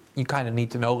think you kind of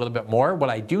need to know a little bit more, what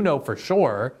I do know for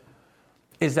sure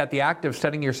is that the act of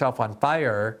setting yourself on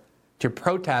fire to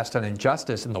protest an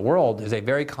injustice in the world is a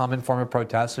very common form of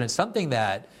protest, and it's something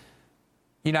that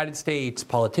United States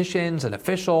politicians and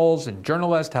officials and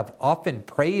journalists have often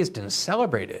praised and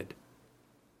celebrated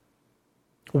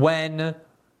when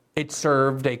it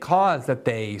served a cause that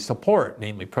they support,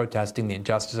 namely protesting the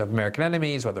injustice of American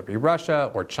enemies, whether it be Russia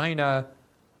or China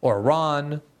or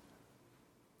Iran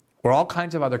or all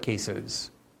kinds of other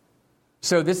cases.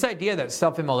 So this idea that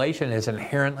self-immolation is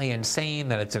inherently insane,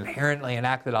 that it's inherently an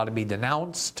act that ought to be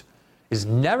denounced, has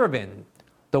never been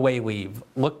the way we've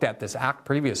looked at this act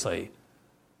previously.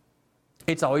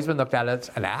 It's always been looked at as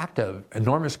an act of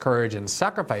enormous courage and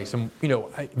sacrifice. And,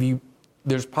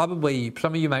 there's probably,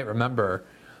 some of you might remember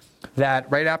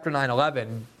that right after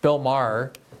 9/11, Bill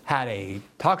Maher had a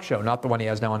talk show, not the one he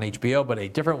has now on HBO, but a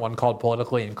different one called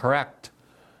Politically Incorrect.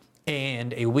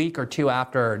 And a week or two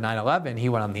after 9/11, he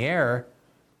went on the air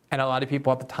And a lot of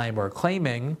people at the time were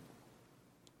claiming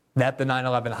that the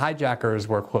 9/11 hijackers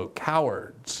were, quote,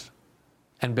 cowards.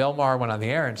 And Bill Maher went on the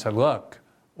air and said, look,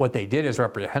 what they did is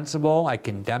reprehensible. I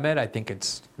condemn it. I think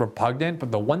it's repugnant.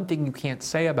 But the one thing you can't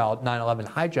say about 9/11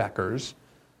 hijackers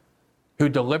who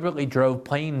deliberately drove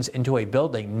planes into a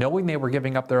building knowing they were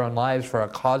giving up their own lives for a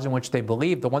cause in which they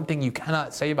believe, the one thing you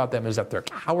cannot say about them is that they're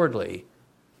cowardly.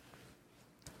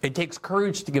 It takes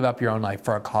courage to give up your own life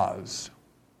for a cause.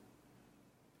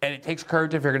 And it takes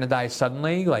courage if you're going to die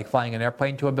suddenly, like flying an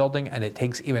airplane to a building, and it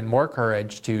takes even more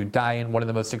courage to die in one of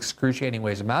the most excruciating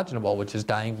ways imaginable, which is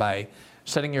dying by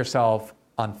setting yourself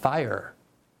on fire.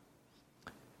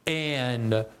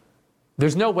 And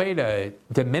there's no way to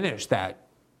diminish that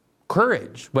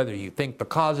courage. Whether you think the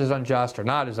cause is unjust or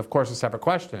not is, of course, a separate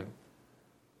question.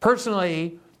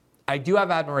 Personally, I do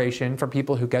have admiration for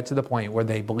people who get to the point where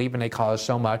they believe in a cause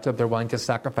so much that they're willing to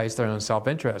sacrifice their own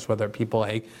self-interest, whether people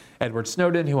like Edward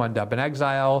Snowden, who ended up in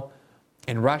exile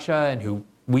in Russia and who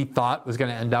we thought was going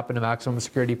to end up in a maximum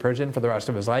security prison for the rest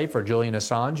of his life, or Julian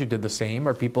Assange, who did the same,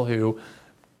 or people who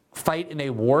fight in a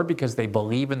war because they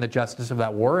believe in the justice of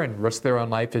that war and risk their own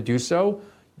life to do so.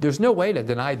 There's no way to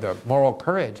deny the moral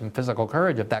courage and physical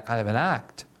courage of that kind of an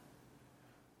act.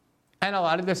 And a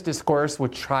lot of this discourse,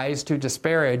 which tries to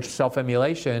disparage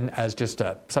self-immolation as just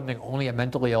something only a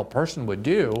mentally ill person would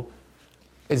do,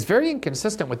 is very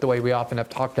inconsistent with the way we often have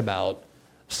talked about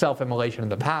self-immolation in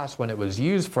the past when it was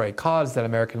used for a cause that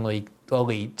American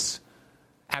elites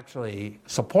actually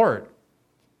support.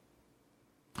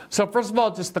 So first of all,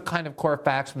 just the kind of core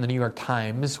facts from the New York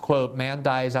Times. Quote, man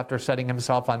dies after setting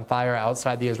himself on fire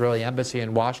outside the Israeli embassy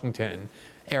in Washington.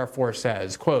 Air Force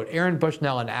says, quote, Aaron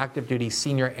Bushnell, an active duty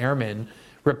senior airman,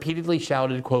 repeatedly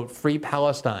shouted, quote, free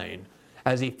Palestine,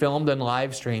 as he filmed and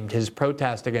live streamed his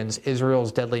protest against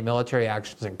Israel's deadly military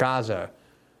actions in Gaza.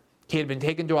 He had been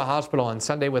taken to a hospital on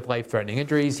Sunday with life-threatening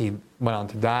injuries. He went on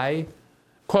to die.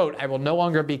 Quote, I will no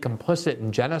longer be complicit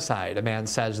in genocide, a man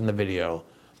says in the video,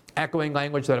 echoing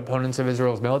language that opponents of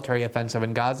Israel's military offensive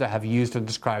in Gaza have used to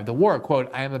describe the war. Quote,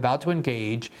 I am about to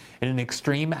engage in an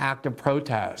extreme act of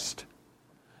protest.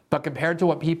 But compared to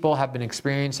what people have been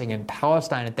experiencing in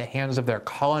Palestine at the hands of their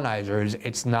colonizers,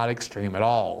 it's not extreme at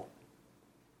all.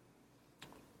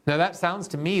 Now that sounds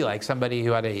to me like somebody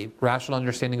who had a rational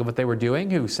understanding of what they were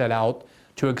doing, who set out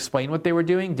to explain what they were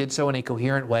doing, did so in a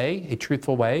coherent way, a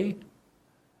truthful way,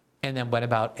 and then went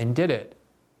about and did it.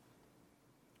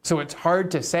 So it's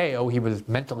hard to say, oh, he was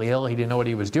mentally ill, he didn't know what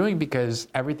he was doing, because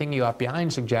everything you left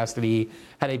behind suggests that he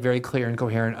had a very clear and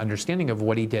coherent understanding of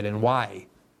what he did and why.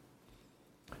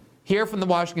 Here from the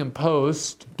Washington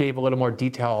Post gave a little more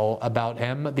detail about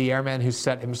him. The airman who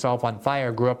set himself on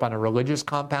fire grew up on a religious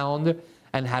compound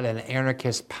and had an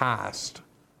anarchist past.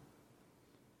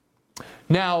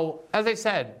 Now, as I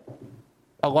said,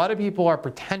 a lot of people are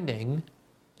pretending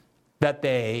that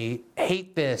they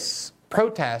hate this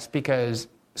protest because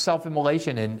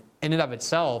self-immolation in and of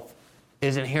itself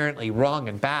is inherently wrong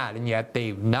and bad, and yet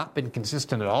they've not been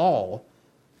consistent at all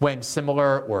when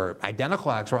similar or identical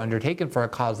acts were undertaken for a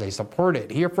cause they supported.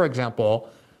 Here, for example,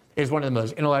 is one of the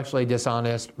most intellectually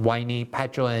dishonest, whiny,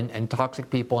 petulant, and toxic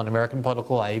people in American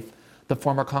political life, the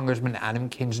former Congressman Adam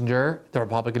Kinzinger, the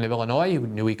Republican of Illinois, who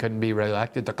knew he couldn't be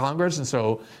reelected to Congress, and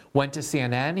so went to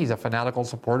CNN. He's a fanatical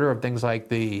supporter of things like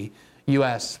the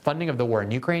U.S. funding of the war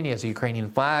in Ukraine. He has a Ukrainian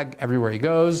flag everywhere he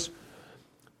goes.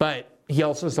 But he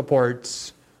also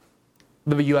supports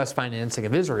the U.S. financing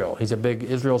of Israel. He's a big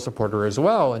Israel supporter as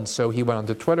well. And so he went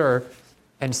onto Twitter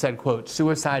and said, quote,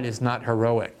 suicide is not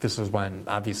heroic. This was when,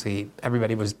 obviously,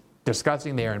 everybody was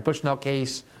discussing the Aaron Bushnell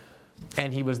case,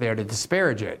 and he was there to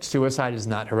disparage it. Suicide is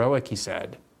not heroic, he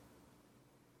said.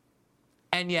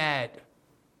 And yet,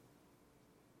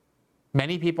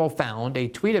 many people found a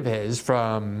tweet of his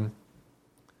from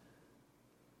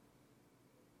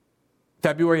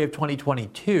February of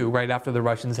 2022, right after the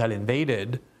Russians had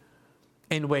invaded,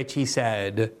 in which he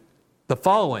said the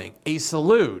following: a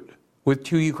salute with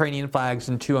 2 Ukrainian flags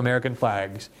and 2 American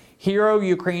flags. Hero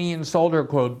Ukrainian soldier,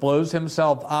 quote, blows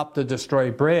himself up to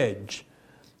destroy bridge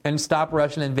and stop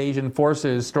Russian invasion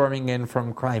forces storming in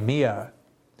from Crimea.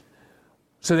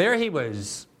 So there he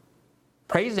was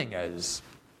praising as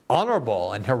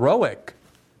honorable and heroic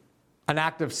an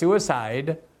act of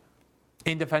suicide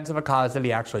in defense of a cause that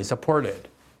he actually supported.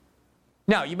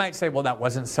 Now, you might say, well, that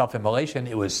wasn't self-immolation,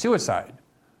 it was suicide.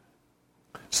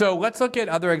 So let's look at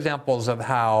other examples of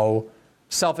how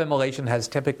self-immolation has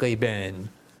typically been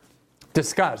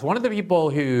discussed. One of the people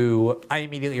who I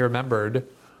immediately remembered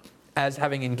as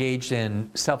having engaged in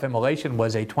self-immolation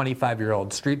was a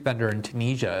 25-year-old street vendor in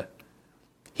Tunisia.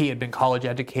 He had been college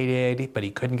educated, but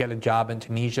he couldn't get a job in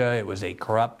Tunisia. It was a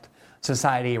corrupt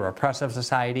society, a repressive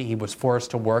society. He was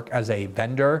forced to work as a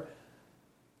vendor,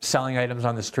 selling items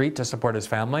on the street to support his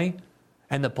family.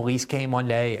 And the police came one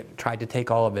day and tried to take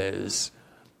all of his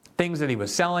things that he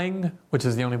was selling, which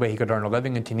is the only way he could earn a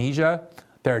living in Tunisia.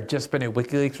 There had just been a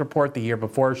WikiLeaks report the year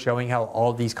before showing how all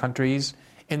of these countries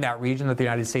in that region that the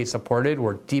United States supported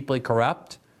were deeply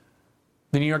corrupt.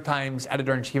 The New York Times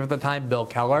editor-in-chief at the time, Bill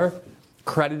Keller,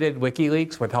 credited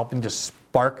WikiLeaks with helping to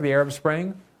spark the Arab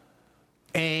Spring.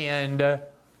 And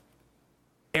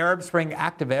Arab Spring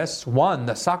activists won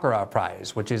the Sakharov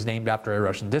Prize, which is named after a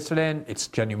Russian dissident. It's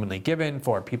genuinely given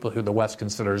for people who the West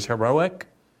considers heroic.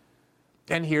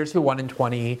 And here's who won in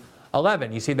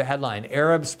 2011. You see the headline,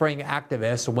 Arab Spring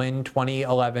activists win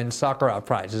 2011 Sakharov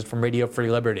Prizes from Radio Free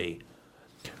Liberty.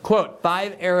 Quote,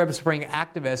 5 Arab Spring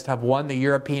activists have won the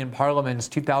European Parliament's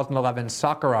 2011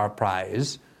 Sakharov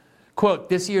Prize. Quote,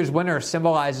 this year's winner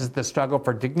symbolizes the struggle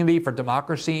for dignity, for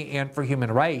democracy, and for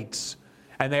human rights.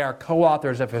 And they are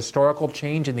co-authors of historical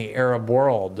change in the Arab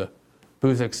world,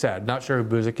 Buzek said. Not sure who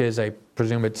Buzek is. I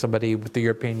presume it's somebody with the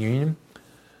European Union.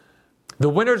 The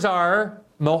winners are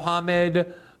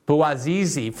Mohamed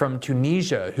Bouazizi from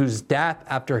Tunisia, whose death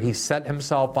after he set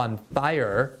himself on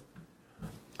fire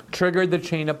triggered the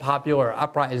chain of popular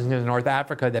uprisings in North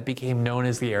Africa that became known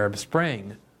as the Arab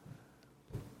Spring.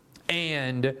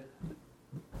 And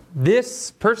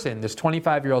this person, this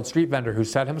 25-year-old street vendor who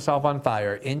set himself on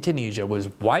fire in Tunisia, was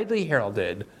widely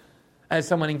heralded as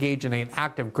someone engaged in an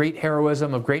act of great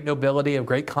heroism, of great nobility, of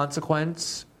great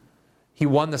consequence. He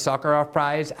won the Sakharov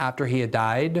Prize after he had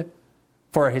died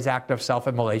for his act of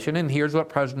self-immolation. And here's what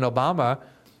President Obama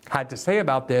had to say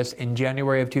about this in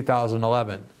January of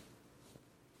 2011.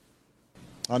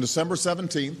 On December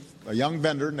 17th, a young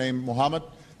vendor named Mohamed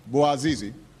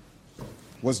Bouazizi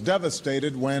was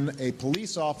devastated when a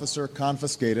police officer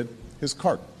confiscated his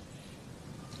cart.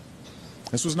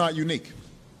 This was not unique.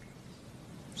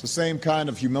 It's the same kind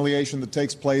of humiliation that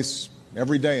takes place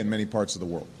every day in many parts of the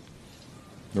world.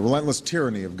 The relentless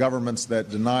tyranny of governments that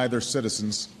deny their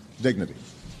citizens dignity.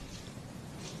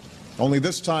 Only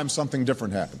this time something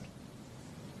different happened.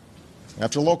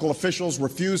 After local officials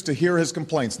refused to hear his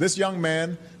complaints, this young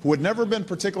man, who had never been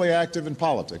particularly active in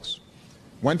politics,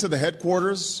 went to the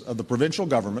headquarters of the provincial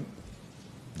government,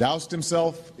 doused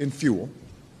himself in fuel,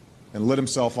 and lit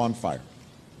himself on fire.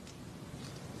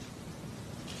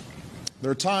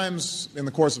 There are times in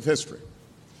the course of history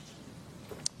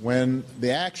when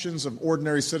the actions of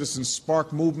ordinary citizens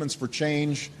spark movements for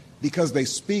change because they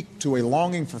speak to a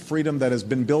longing for freedom that has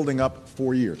been building up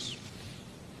for years.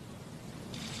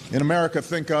 In America,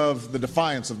 think of the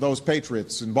defiance of those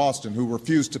patriots in Boston who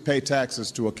refused to pay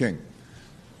taxes to a king,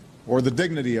 or the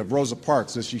dignity of Rosa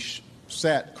Parks as she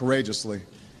sat courageously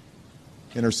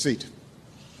in her seat.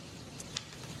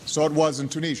 So it was in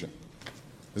Tunisia,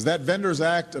 as that vendor's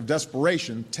act of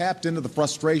desperation tapped into the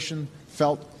frustration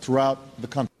felt throughout the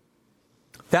country.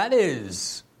 That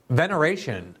is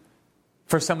veneration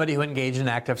for somebody who engaged in an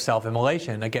act of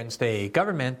self-immolation against a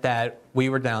government that we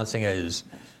were denouncing as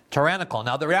tyrannical.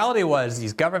 Now, the reality was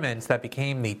these governments that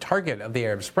became the target of the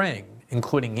Arab Spring,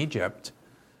 including Egypt,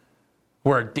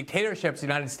 were dictatorships the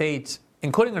United States,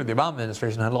 including under the Obama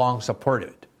administration, had long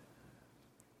supported.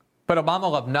 But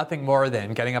Obama loved nothing more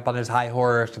than getting up on his high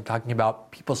horse and talking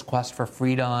about people's quest for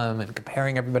freedom and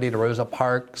comparing everybody to Rosa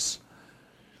Parks.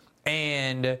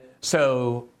 And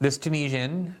so this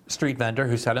Tunisian street vendor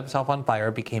who set himself on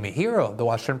fire became a hero of the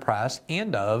Western press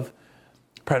and of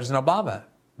President Obama.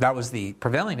 That was the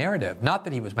prevailing narrative. Not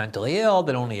that he was mentally ill,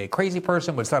 that only a crazy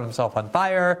person would set himself on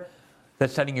fire, that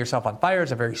setting yourself on fire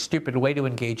is a very stupid way to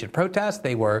engage in protest.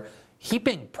 They were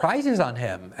heaping prizes on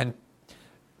him and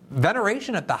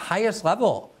veneration at the highest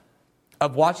level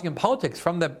of Washington politics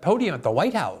from the podium at the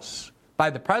White House by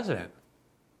the president.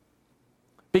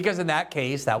 Because in that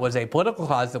case, that was a political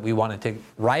cause that we wanted to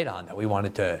write on, that we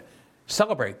wanted to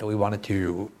celebrate, that we wanted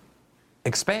to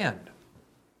expand.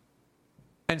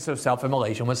 And so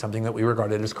self-immolation was something that we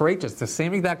regarded as courageous. The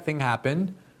same exact thing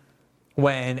happened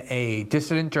when a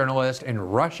dissident journalist in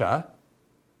Russia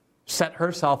set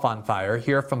herself on fire.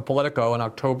 Here from Politico in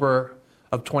October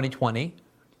of 2020.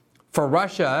 For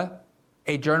Russia,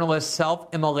 a journalist's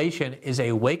self-immolation is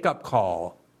a wake-up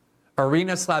call.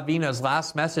 Irina Slavina's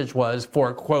last message was,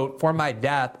 for, quote, for my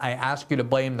death, I ask you to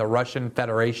blame the Russian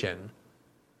Federation.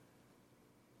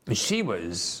 She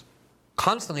was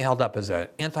constantly held up as an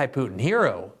anti-Putin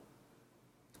hero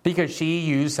because she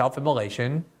used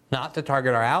self-immolation not to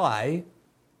target our ally,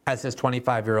 as this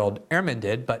 25-year-old airman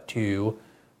did, but to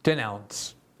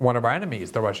denounce one of our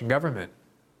enemies, the Russian government.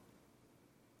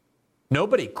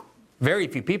 Nobody very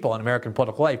few people in American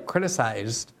political life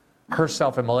criticized her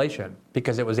self-immolation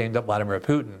because it was aimed at Vladimir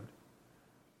Putin.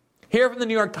 Here from the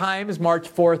New York Times, March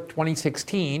 4th,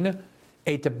 2016,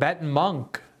 a Tibetan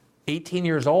monk, 18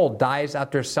 years old, dies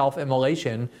after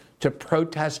self-immolation to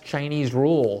protest Chinese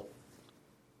rule.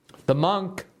 The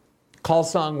monk,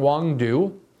 Khalsang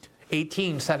Wangdu,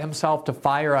 18, set himself to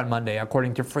fire on Monday,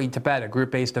 according to Free Tibet, a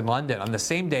group based in London. On the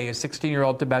same day, a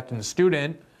 16-year-old Tibetan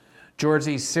student,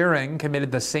 Georgi Sering,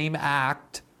 committed the same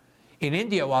act in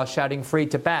India while shouting Free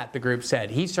Tibet, the group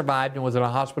said. He survived and was in a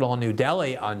hospital in New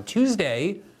Delhi on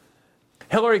Tuesday.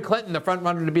 Hillary Clinton, the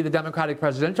frontrunner to be the Democratic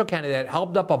presidential candidate,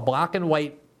 held up a black and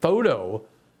white photo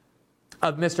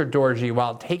of Mr. Dorji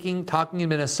while talking in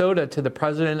Minnesota to the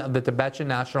president of the Tibetan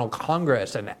National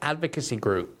Congress, an advocacy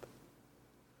group.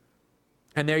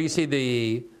 And there you see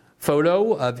the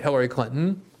photo of Hillary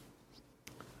Clinton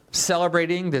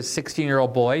celebrating this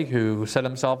 16-year-old boy who set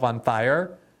himself on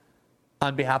fire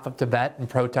on behalf of Tibet in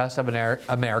protest of an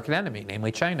American enemy,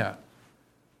 namely China.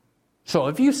 So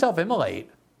if you self-immolate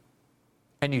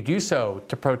and you do so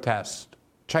to protest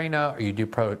China, or you do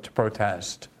to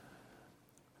protest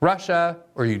Russia,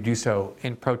 or you do so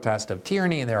in protest of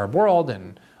tyranny in the Arab world,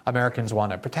 and Americans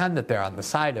want to pretend that they're on the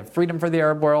side of freedom for the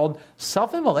Arab world,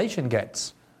 self-immolation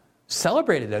gets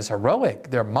celebrated as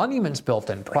heroic. There are monuments built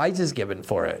and prizes given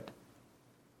for it.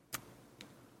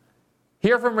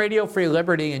 Here from Radio Free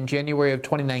Liberty in January of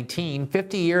 2019,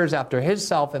 50 years after his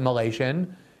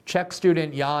self-immolation, Czech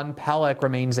student Jan Palek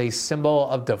remains a symbol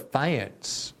of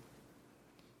defiance.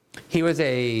 He was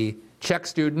a Czech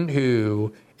student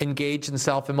who engaged in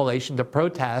self-immolation to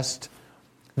protest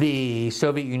the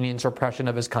Soviet Union's repression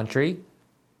of his country.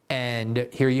 And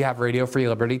here you have Radio Free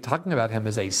Liberty talking about him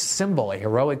as a symbol, a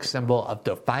heroic symbol of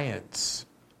defiance.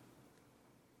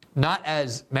 Not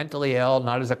as mentally ill,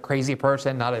 not as a crazy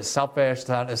person, not as selfish,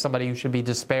 not as somebody who should be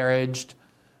disparaged,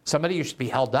 somebody who should be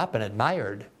held up and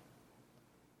admired.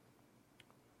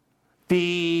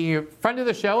 The friend of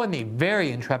the show and the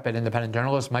very intrepid independent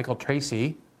journalist Michael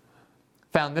Tracy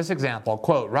found this example,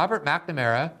 quote, Robert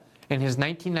McNamara, in his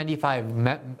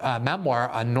 1995 memoir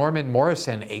on Norman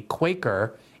Morrison, a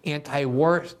Quaker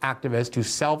anti-war activist who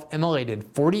self-immolated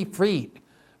 40 feet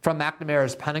from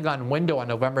McNamara's Pentagon window on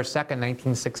November 2nd,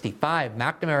 1965.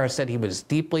 McNamara said he was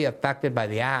deeply affected by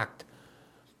the act,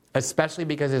 especially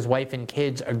because his wife and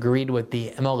kids agreed with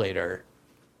the immolator.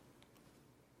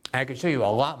 I could show you a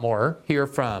lot more here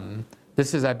from,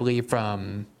 this is, I believe,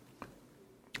 from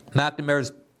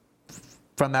McNamara's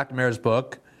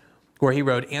book, where he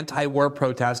wrote, anti-war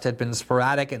protests had been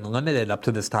sporadic and limited up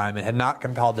to this time and had not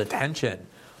compelled attention.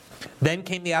 Then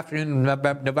came the afternoon of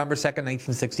November 2nd,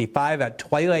 1965. At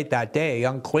twilight that day, a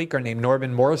young Quaker named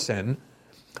Norman Morrison,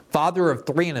 father of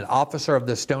 3 and an officer of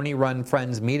the Stony Run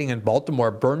Friends meeting in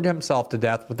Baltimore, burned himself to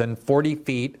death within 40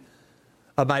 feet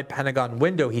of my Pentagon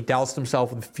window. He doused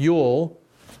himself with fuel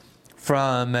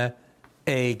from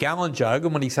a gallon jug,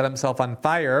 and when he set himself on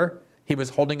fire, he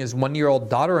was holding his 1-year-old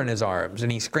daughter in his arms,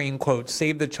 and he screamed, quote,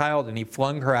 save the child, and he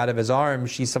flung her out of his arms.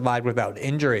 She survived without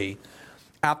injury.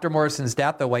 After Morrison's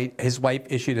death, his wife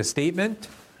issued a statement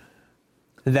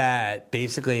that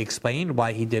basically explained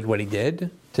why he did what he did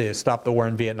to stop the war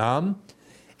in Vietnam.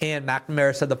 And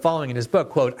McNamara said the following in his book,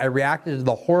 quote, I reacted to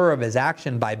the horror of his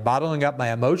action by bottling up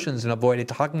my emotions and avoided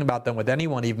talking about them with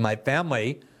anyone, even my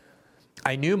family.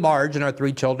 I knew Marge and our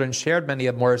 3 children shared many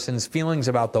of Morrison's feelings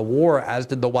about the war, as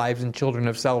did the wives and children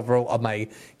of several of my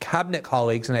cabinet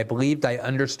colleagues, and I believed I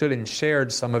understood and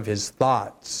shared some of his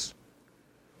thoughts.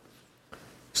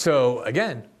 So,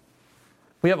 again,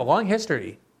 we have a long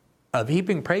history of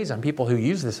heaping praise on people who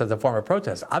use this as a form of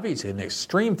protest, obviously an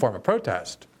extreme form of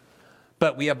protest.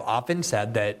 But we have often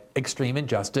said that extreme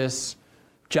injustice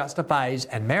justifies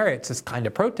and merits this kind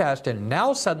of protest, and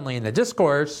now suddenly in the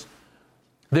discourse,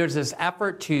 there's this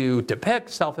effort to depict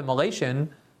self-immolation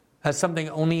as something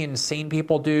only insane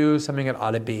people do, something that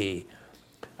ought to be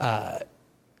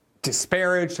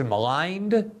disparaged and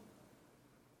maligned.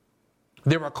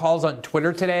 There were calls on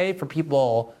Twitter today for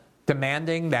people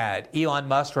demanding that Elon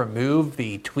Musk remove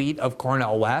the tweet of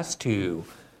Cornel West, who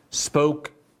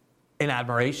spoke in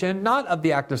admiration, not of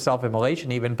the act of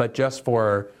self-immolation even, but just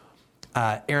for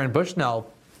Aaron Bushnell,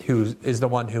 who is the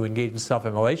one who engaged in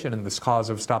self-immolation in this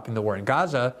cause of stopping the war in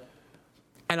Gaza.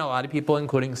 And a lot of people,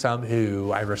 including some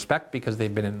who I respect because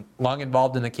they've been long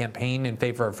involved in the campaign in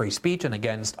favor of free speech and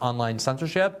against online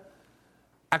censorship,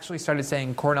 actually started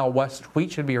saying Cornel West's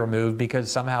tweet should be removed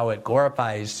because somehow it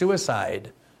glorifies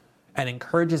suicide and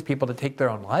encourages people to take their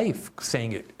own life,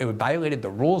 saying it violated the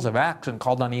rules of X, and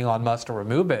called on Elon Musk to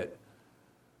remove it.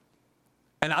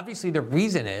 And obviously the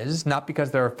reason is not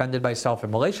because they're offended by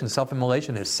self-immolation.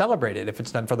 Self-immolation is celebrated if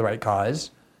it's done for the right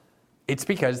cause. It's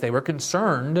because they were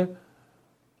concerned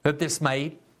that this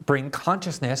might bring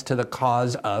consciousness to the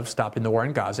cause of stopping the war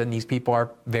in Gaza. And these people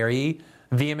are very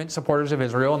vehement supporters of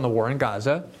Israel and the war in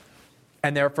Gaza,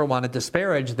 and therefore want to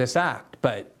disparage this act.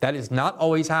 But that is not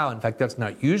always how, in fact, that's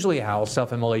not usually how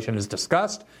self-immolation is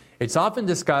discussed. It's often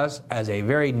discussed as a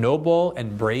very noble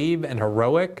and brave and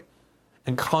heroic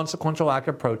and consequential act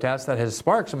of protest that has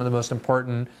sparked some of the most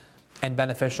important and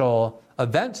beneficial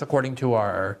events, according to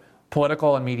our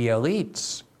political and media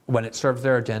elites, when it serves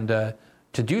their agenda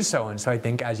to do so. And so I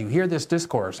think as you hear this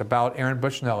discourse about Aaron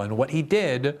Bushnell and what he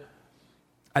did,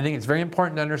 I think it's very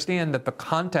important to understand that the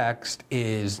context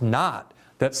is not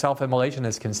that self-immolation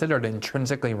is considered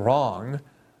intrinsically wrong.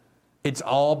 It's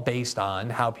all based on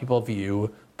how people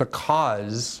view the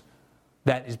cause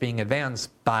that is being advanced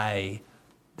by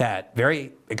that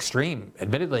very extreme,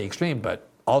 admittedly extreme, but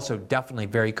also definitely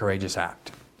very courageous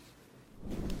act.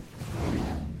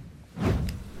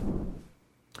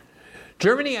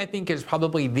 Germany, I think, is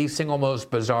probably the single most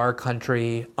bizarre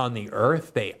country on the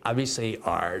earth. They obviously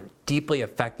are deeply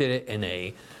affected in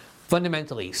a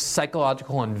fundamentally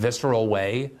psychological and visceral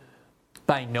way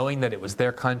by knowing that it was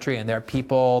their country and their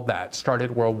people that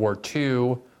started World War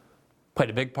II, played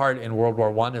a big part in World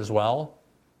War I as well,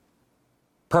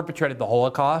 perpetrated the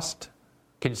Holocaust,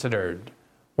 considered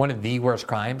one of the worst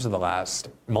crimes of the last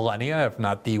millennia, if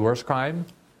not the worst crime.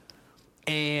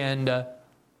 And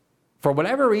for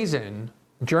whatever reason,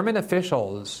 German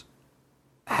officials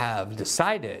have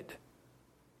decided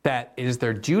that it is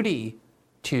their duty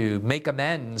to make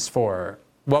amends for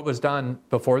what was done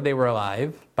before they were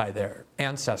alive by their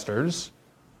ancestors,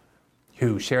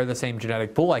 who share the same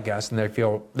genetic pool, I guess, and they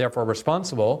feel therefore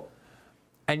responsible.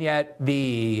 And yet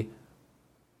the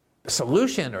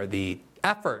solution or the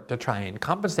effort to try and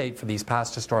compensate for these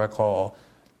past historical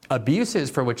abuses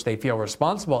for which they feel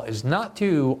responsible is not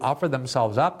to offer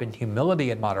themselves up in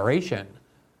humility and moderation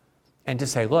and to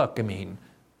say, look, I mean,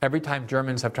 every time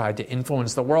Germans have tried to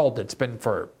influence the world, it's been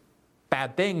for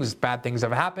bad things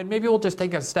have happened. Maybe we'll just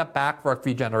take a step back for a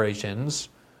few generations,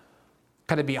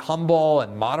 kind of be humble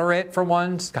and moderate for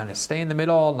once, kind of stay in the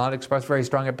middle, not express very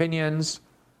strong opinions.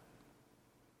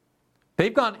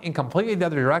 They've gone in completely the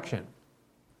other direction,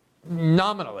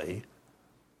 nominally,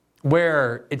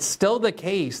 where it's still the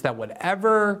case that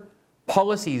whatever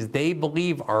policies they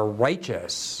believe are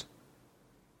righteous,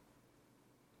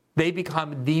 they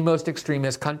become the most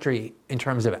extremist country in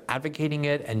terms of advocating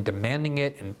it and demanding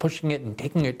it and pushing it and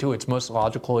taking it to its most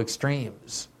logical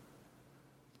extremes.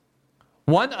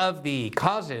 One of the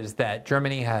causes that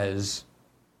Germany has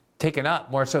taken up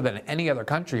more so than any other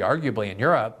country, arguably in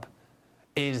Europe,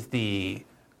 is the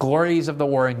glories of the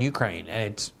war in Ukraine.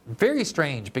 And it's very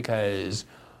strange because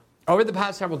over the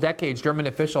past several decades, German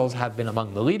officials have been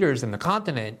among the leaders in the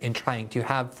continent in trying to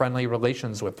have friendly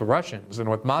relations with the Russians and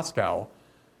with Moscow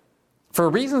for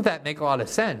reasons that make a lot of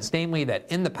sense, namely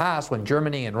that in the past when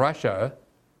Germany and Russia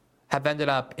have ended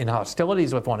up in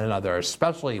hostilities with one another,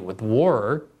 especially with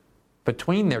war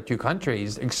between their two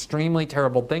countries, extremely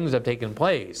terrible things have taken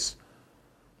place.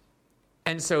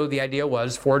 And so the idea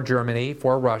was for Germany,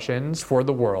 for Russians, for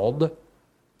the world,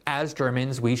 as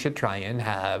Germans, we should try and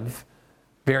have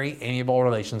very amiable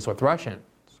relations with Russia.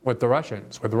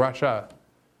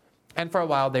 And for a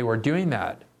while they were doing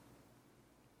that.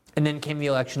 And then came the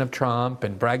election of Trump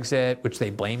and Brexit, which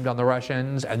they blamed on the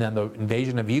Russians, and then the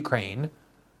invasion of Ukraine.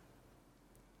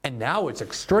 And now it's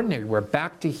extraordinary. We're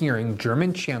back to hearing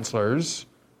German chancellors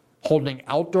holding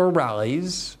outdoor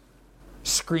rallies,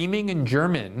 screaming in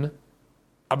German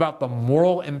about the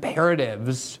moral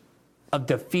imperatives of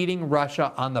defeating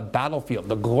Russia on the battlefield,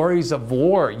 the glories of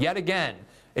war. Yet again,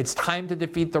 it's time to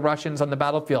defeat the Russians on the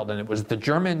battlefield. And it was the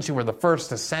Germans who were the first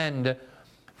to send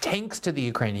tanks to the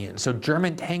Ukrainians. So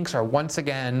German tanks are once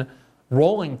again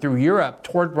rolling through Europe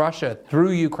toward Russia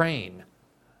through Ukraine.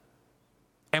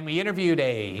 And we interviewed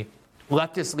a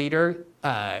leftist leader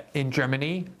in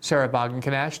Germany, Sarah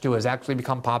Wagenknecht, who has actually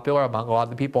become popular among a lot of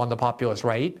the people on the populist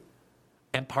right,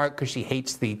 in part because she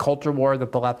hates the culture war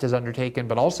that the left has undertaken,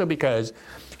 but also because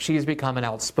she has become an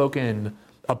outspoken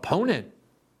opponent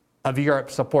of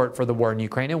Europe's support for the war in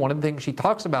Ukraine. And one of the things she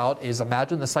talks about is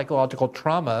imagine the psychological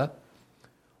trauma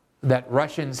that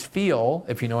Russians feel,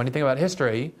 if you know anything about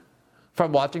history,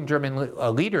 from watching German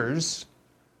leaders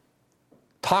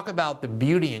talk about the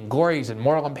beauty and glories and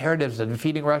moral imperatives of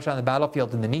defeating Russia on the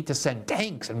battlefield and the need to send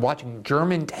tanks, and watching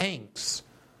German tanks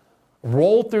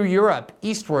roll through Europe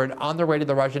eastward on their way to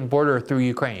the Russian border through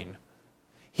Ukraine.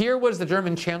 Here was the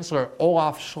German Chancellor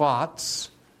Olaf Scholz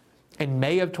in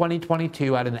May of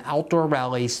 2022 at an outdoor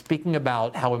rally speaking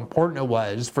about how important it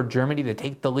was for Germany to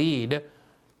take the lead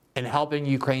in helping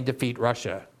Ukraine defeat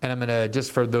Russia. And I'm going to,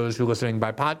 just for those who are listening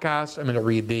by podcast, I'm going to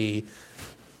read the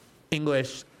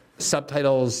English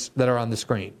subtitles that are on the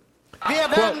screen.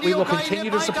 Quote, we will continue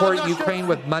to support Ukraine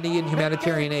with money and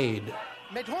humanitarian aid.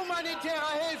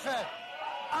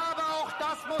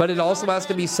 But it also has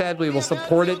to be said we will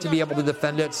support it to be able to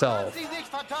defend itself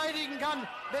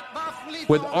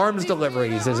with arms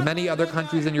deliveries, as many other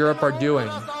countries in Europe are doing.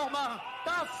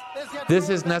 This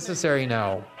is necessary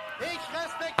now.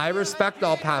 I respect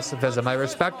all pacifism. I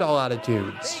respect all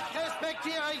attitudes.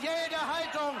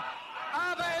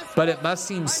 But it must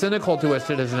seem cynical to a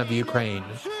citizen of Ukraine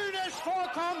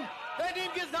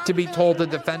to be told to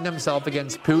defend himself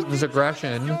against Putin's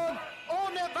aggression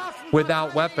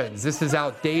without weapons. This is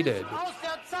outdated.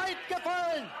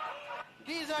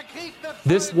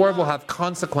 This war will have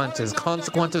consequences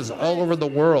all over the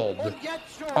world.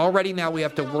 Already now we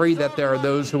have to worry that there are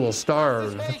those who will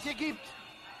starve,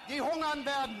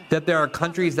 that there are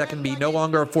countries that can no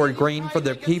longer afford grain for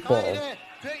their people,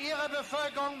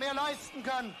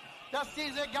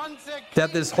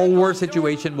 that this whole war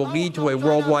situation will lead to a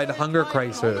worldwide hunger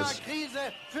crisis.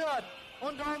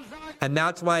 And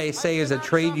that's why I say, as a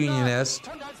trade unionist,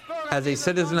 as a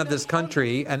citizen of this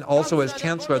country, and also as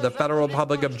Chancellor of the Federal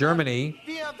Republic of Germany,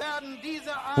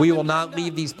 we will not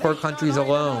leave these poor countries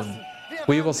alone.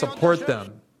 We will support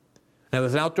them. And it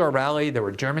was an outdoor rally. There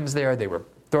were Germans there. They were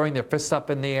throwing their fists up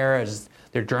in the air as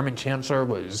their German Chancellor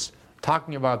was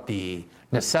talking about the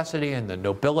necessity and the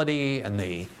nobility and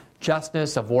the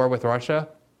justness of war with Russia.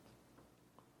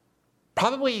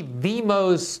 Probably the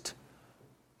most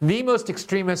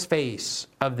extremist face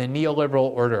of the neoliberal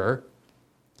order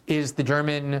is the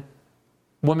German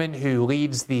woman who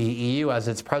leads the EU as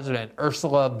its president,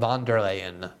 Ursula von der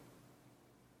Leyen.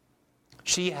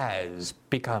 She has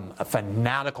become a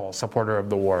fanatical supporter of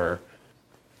the war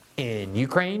in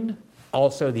Ukraine,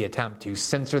 also the attempt to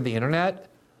censor the internet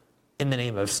in the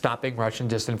name of stopping Russian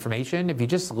disinformation. If you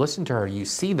just listen to her, you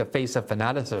see the face of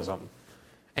fanaticism.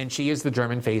 And she is the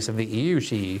German face of the EU.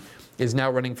 She is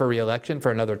now running for re-election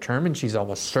for another term, and she's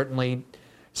almost certain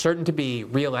to be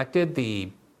re-elected.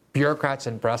 The bureaucrats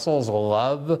in Brussels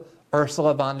love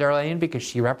Ursula von der Leyen because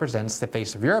she represents the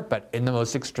face of Europe, but in the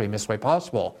most extremist way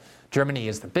possible. Germany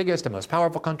is the biggest and most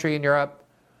powerful country in Europe.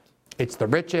 It's the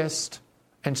richest.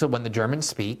 And so when the Germans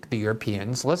speak, the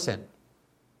Europeans listen.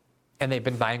 And they've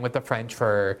been vying with the French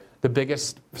for the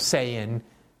biggest say in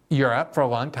Europe for a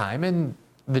long time. And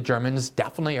the Germans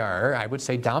definitely are, I would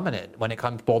say, dominant when it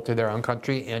comes both to their own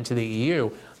country and to the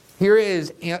EU. Here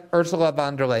is Ursula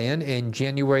von der Leyen in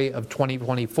January of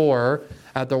 2024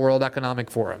 at the World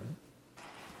Economic Forum.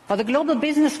 For the global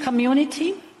business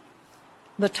community,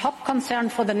 the top concern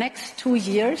for the next 2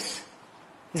 years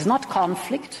is not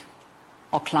conflict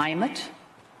or climate.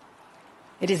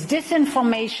 It is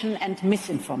disinformation and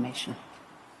misinformation,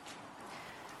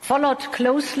 followed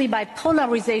closely by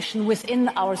polarization within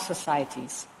our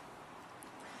societies.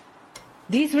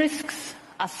 These risks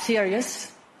are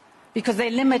serious because they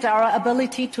limit our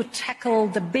ability to tackle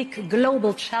the big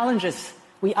global challenges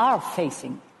we are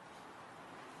facing.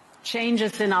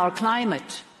 Changes in our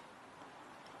climate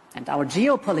and our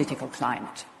geopolitical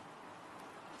climate,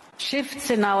 shifts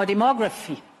in our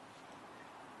demography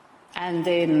and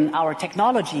in our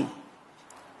technology,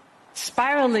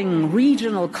 spiraling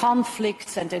regional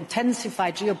conflicts and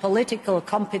intensified geopolitical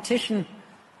competition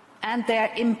and their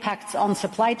impacts on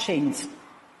supply chains.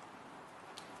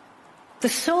 The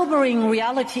sobering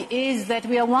reality is that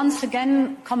we are once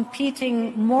again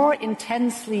competing more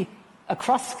intensely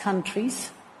across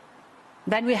countries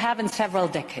than we have in several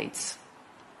decades.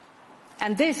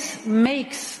 And this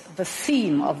makes the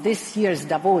theme of this year's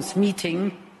Davos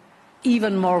meeting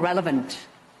even more relevant: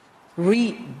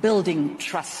 rebuilding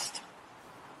trust.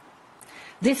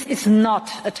 This is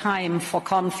not a time for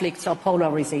conflicts or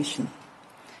polarization.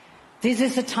 This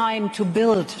is a time to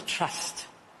build trust.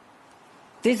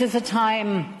 This is a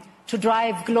time to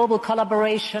drive global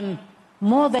collaboration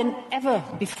more than ever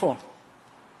before.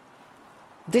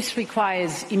 This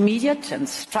requires immediate and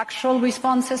structural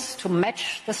responses to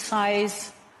match the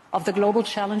size of the global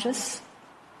challenges.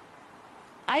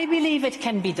 I believe it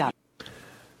can be done.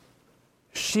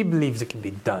 She believes it can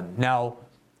be done. Now,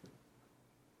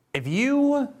 if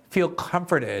you feel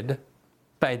comforted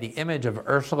by the image of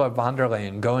Ursula von der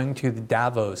Leyen going to the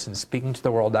Davos and speaking to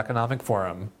the World Economic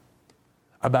Forum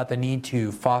about the need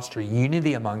to foster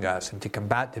unity among us and to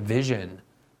combat division,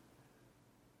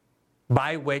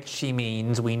 by which she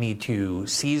means we need to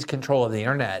seize control of the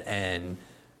internet and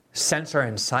censor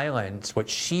and silence what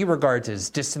she regards as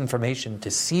disinformation,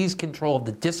 to seize control of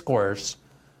the discourse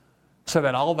so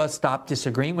that all of us stop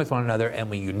disagreeing with one another and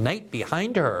we unite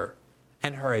behind her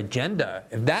and her agenda.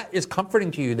 If that is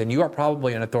comforting to you, then you are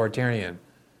probably an authoritarian.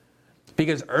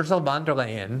 Because Ursula von der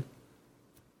Leyen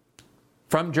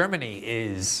from Germany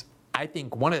is, I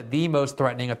think, one of the most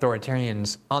threatening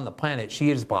authoritarians on the planet. She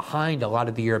is behind a lot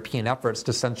of the European efforts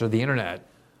to censor the internet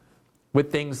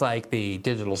with things like the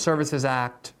Digital Services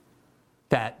Act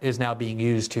that is now being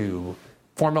used to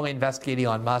formally investigate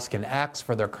Elon Musk and X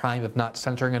for their crime of not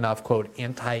censoring enough, quote,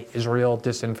 anti-Israel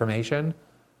disinformation.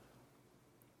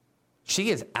 She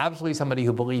is absolutely somebody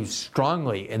who believes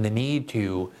strongly in the need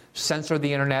to censor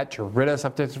the internet, to rid us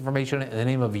of disinformation in the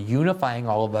name of unifying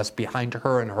all of us behind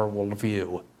her and her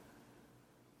worldview.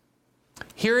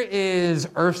 Here is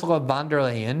Ursula von der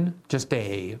Leyen, just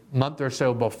a month or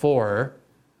so before,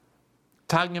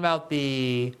 talking about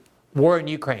the war in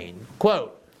Ukraine.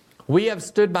 Quote, "We have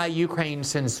stood by Ukraine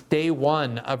since day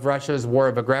one of Russia's war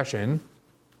of aggression,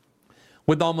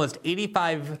 with almost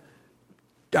 $85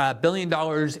 billion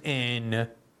in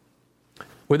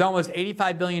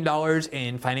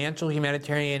financial,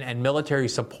 humanitarian, and military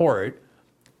support.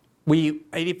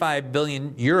 85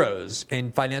 billion euros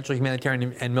in financial,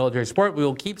 humanitarian, and military support. We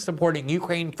will keep supporting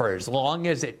Ukraine for as long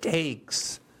as it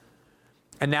takes.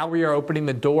 And now we are opening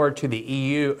the door to the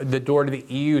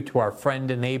EU, to our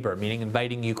friend and neighbor, meaning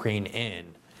inviting Ukraine in."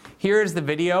 Here is the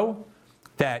video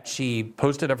that she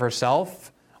posted of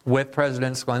herself with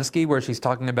President Zelensky, where she's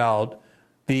talking about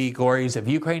the glories of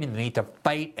Ukraine and the need to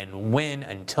fight and win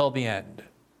until the end.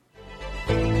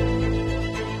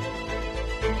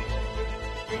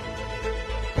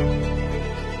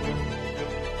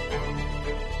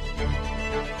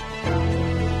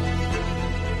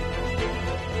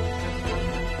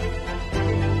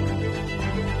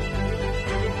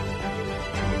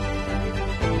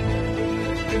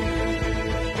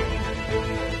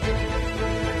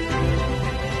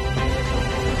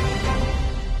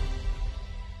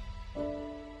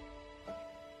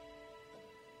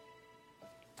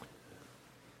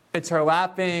 It's her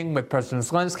laughing with President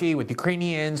Zelensky, with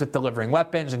Ukrainians, with delivering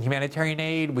weapons and humanitarian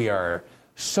aid. We are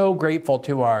so grateful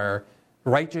to our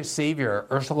righteous savior,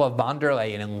 Ursula von der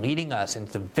Leyen, in leading us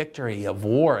into victory of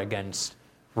war against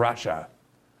Russia.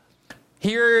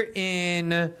 Here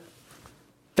in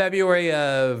February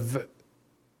of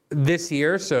this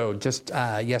year, so just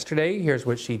yesterday, here's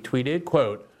what she tweeted,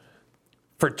 quote,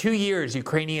 "For 2 years,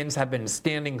 Ukrainians have been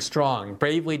standing strong,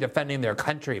 bravely defending their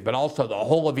country, but also the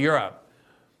whole of Europe.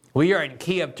 We are in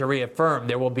Kiev to reaffirm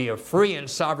there will be a free and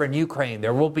sovereign Ukraine.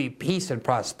 There will be peace and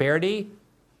prosperity,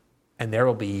 and there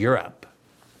will be Europe."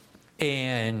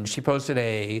 And she posted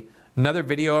another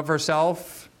video of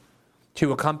herself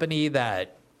to accompany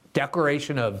that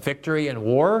declaration of victory and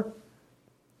war.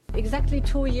 Exactly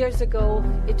 2 years ago,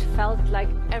 it felt like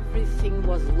everything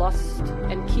was lost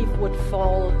and Kiev would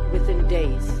fall within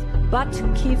days. But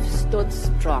Kiev stood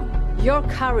strong. Your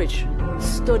courage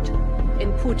stood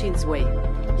in Putin's way.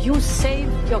 You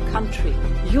saved your country.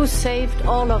 You saved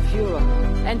all of Europe.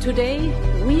 And today,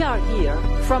 we are here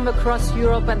from across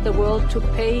Europe and the world to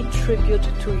pay tribute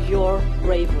to your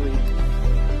bravery.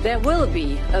 There will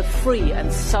be a free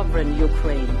and sovereign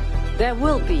Ukraine. There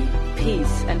will be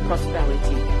peace and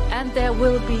prosperity. And there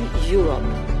will be Europe.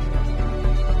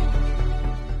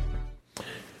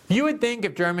 You would think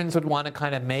if Germans would want to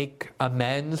kind of make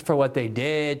amends for what they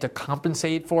did, to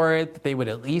compensate for it, that they would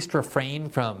at least refrain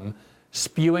from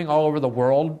spewing all over the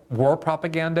world war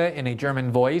propaganda in a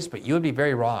German voice, but you would be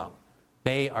very wrong.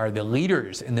 They are the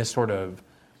leaders in this sort of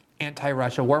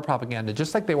anti-Russia war propaganda,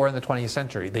 just like they were in the 20th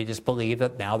century. They just believe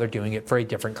that now they're doing it for a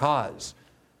different cause.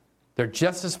 They're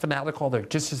just as fanatical, they're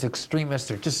just as extremist,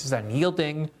 they're just as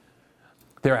unyielding,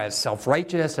 they're as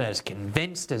self-righteous and as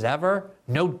convinced as ever.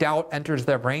 No doubt enters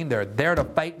their brain. They're there to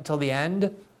fight until the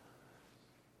end.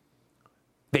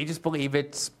 They just believe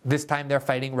it's this time they're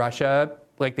fighting Russia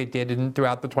like they did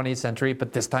throughout the 20th century,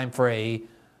 but this time for a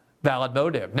valid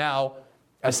motive. Now,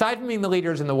 aside from being the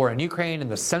leaders in the war in Ukraine and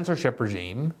the censorship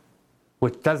regime,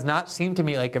 which does not seem to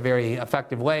me like a very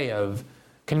effective way of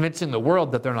convincing the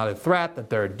world that they're not a threat,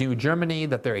 that they're a new Germany,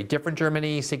 that they're a different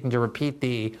Germany seeking to repeat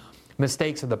the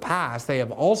mistakes of the past, they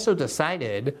have also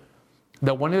decided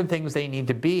that one of the things they need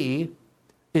to be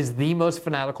is the most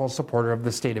fanatical supporter of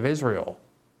the state of Israel.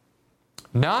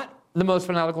 Not the most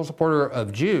fanatical supporter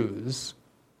of Jews,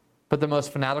 but the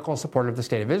most fanatical supporter of the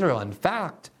state of Israel. In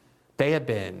fact, they have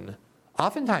been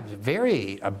oftentimes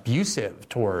very abusive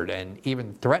toward and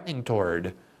even threatening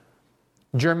toward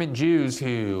German Jews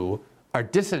who are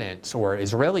dissidents or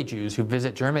Israeli Jews who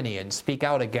visit Germany and speak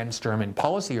out against German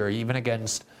policy or even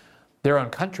against their own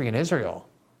country in Israel.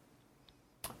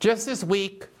 Just this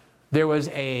week, there was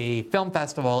a film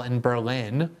festival in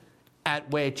Berlin at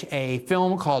which a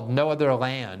film called No Other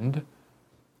Land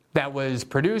that was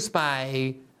produced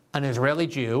by an Israeli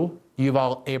Jew,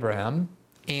 Yuval Abraham,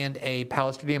 and a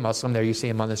Palestinian Muslim. There you see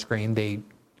him on the screen. They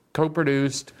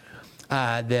co-produced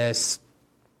this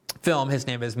film. His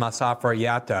name is Masafer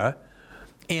Yatta,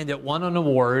 and it won an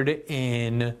award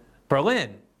in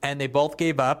Berlin. And they both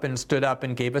gave up and stood up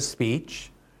and gave a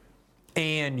speech.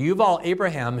 And Yuval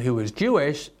Abraham, who was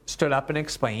Jewish, stood up and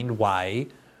explained why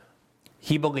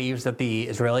he believes that the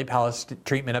Israeli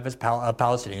treatment of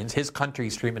Palestinians, his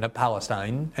country's treatment of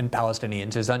Palestine and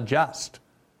Palestinians, is unjust.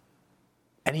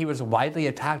 And he was widely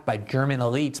attacked by German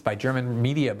elites, by German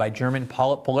media, by German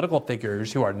political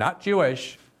figures who are not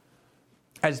Jewish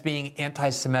as being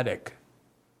anti-Semitic,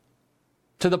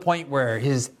 to the point where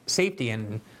his safety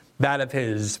and that of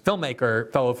his fellow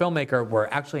filmmaker,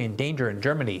 were actually in danger in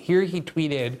Germany. Here he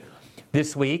tweeted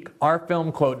this week, our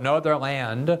film, quote, No Other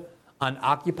Land, on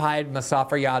occupied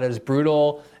Masafer Yatta's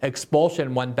brutal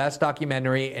expulsion won Best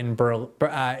Documentary in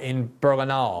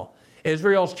Berlinale.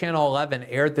 Israel's Channel 11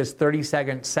 aired this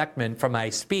 30-second segment from my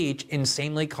speech,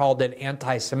 insanely called it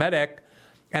anti-Semitic,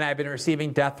 and I've been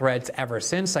receiving death threats ever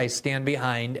since. I stand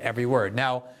behind every word.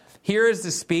 Now, here is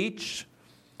the speech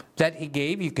that he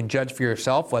gave. You can judge for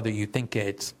yourself whether you think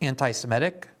it's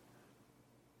anti-Semitic.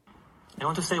 I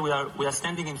want to say we are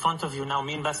standing in front of you now.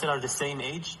 Me and Bassel are the same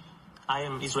age. I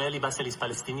am Israeli, Bassel is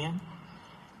Palestinian.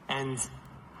 And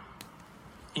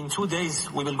in 2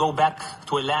 days, we will go back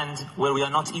to a land where we are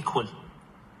not equal.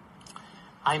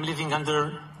 I'm living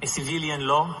under a civilian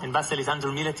law, and Bassel is under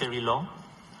military law.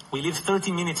 We live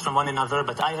 30 minutes from one another,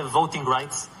 but I have voting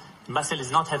rights, and Bassel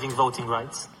is not having voting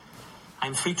rights.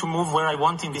 I'm free to move where I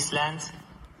want in this land.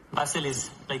 Bassel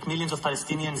is, like millions of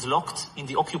Palestinians, locked in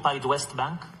the occupied West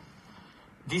Bank.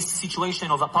 This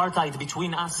situation of apartheid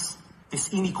between us,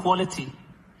 this inequality,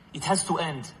 it has to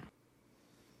end.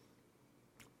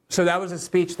 So that was a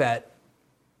speech that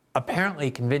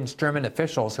apparently convinced German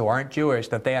officials who aren't Jewish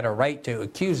that they had a right to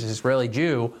accuse an Israeli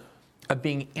Jew of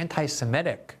being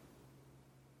anti-Semitic.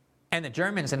 And the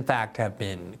Germans, in fact, have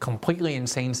been completely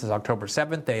insane since October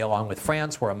 7th. They, along with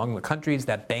France, were among the countries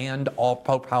that banned all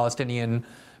pro-Palestinian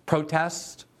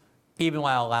protests, even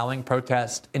while allowing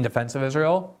protests in defense of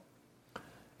Israel.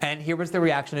 And here was the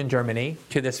reaction in Germany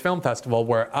to this film festival,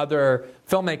 where other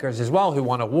filmmakers as well who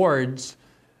won awards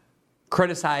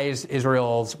criticized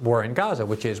Israel's war in Gaza,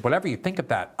 which is, whatever you think of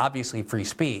that, obviously free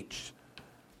speech.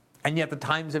 And yet the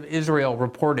Times of Israel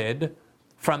reported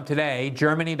from today,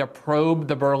 Germany to probe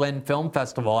the Berlin Film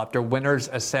Festival after winners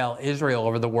assail Israel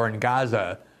over the war in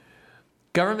Gaza.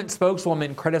 Government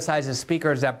spokeswoman criticizes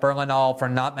speakers at Berlinale for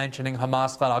not mentioning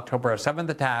Hamas-led October 7th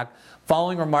attack,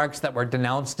 following remarks that were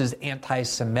denounced as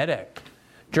anti-Semitic.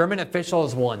 German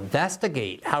officials will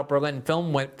investigate how Berlin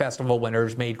Film Festival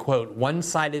winners made, quote,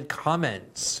 one-sided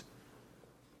comments.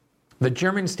 The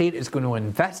German state is going to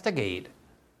investigate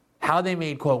how they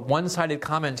made, quote, one-sided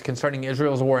comments concerning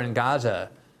Israel's war in Gaza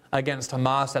against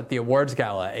Hamas at the awards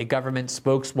gala. A government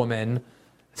spokeswoman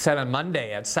said on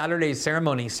Monday, at Saturday's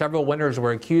ceremony, several winners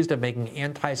were accused of making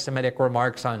anti-Semitic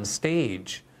remarks on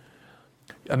stage.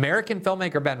 American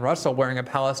filmmaker Ben Russell, wearing a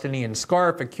Palestinian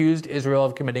scarf, accused Israel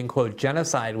of committing, quote,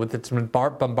 genocide with its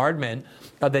bombardment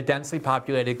of the densely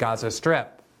populated Gaza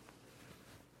Strip.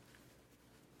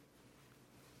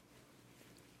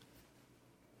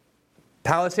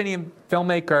 Palestinian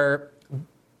filmmaker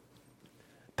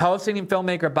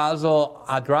Basil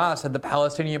Adras said the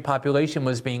Palestinian population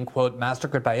was being, quote,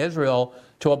 massacred by Israel,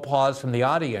 to applause from the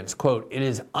audience. Quote, it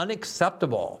is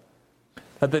unacceptable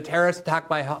that the terrorist attack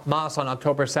by Hamas on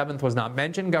October 7th was not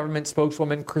mentioned. Government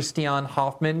spokeswoman Christiane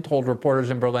Hoffmann told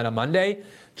reporters in Berlin on Monday.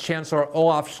 Chancellor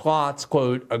Olaf Scholz,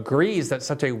 quote, agrees that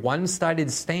such a one-sided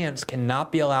stance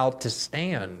cannot be allowed to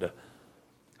stand,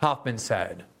 Hoffmann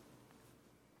said.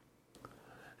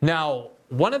 Now,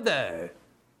 one of the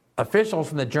officials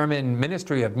from the German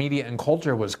Ministry of Media and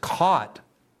Culture was caught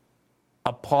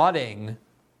applauding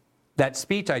that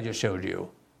speech I just showed you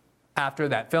after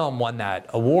that film won that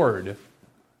award.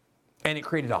 And it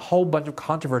created a whole bunch of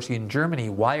controversy in Germany.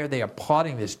 Why are they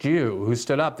applauding this Jew who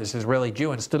stood up, this Israeli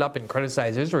Jew, and stood up and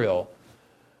criticized Israel?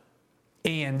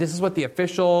 And this is what the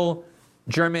official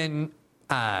German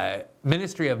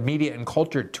Ministry of Media and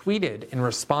Culture tweeted in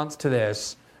response to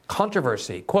this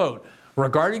controversy. Quote,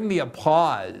 regarding the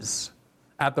applause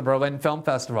at the Berlin Film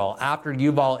Festival after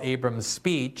Yuval Abrams'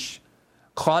 speech,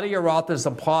 Claudia Rotha's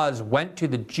applause went to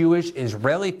the Jewish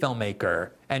Israeli filmmaker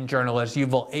and journalist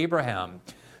Yuval Abraham,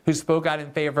 who spoke out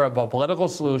in favor of a political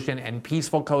solution and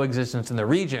peaceful coexistence in the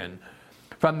region.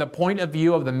 From the point of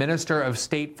view of the Minister of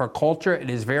State for Culture, it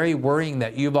is very worrying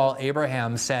that Yuval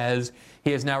Abraham says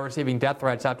he is now receiving death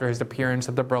threats after his appearance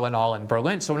at the Berlinale in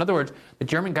Berlin. So in other words, the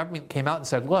German government came out and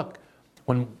said, look,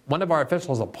 when one of our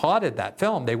officials applauded that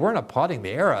film, they weren't applauding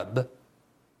the Arab.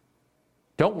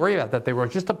 Don't worry about that. They were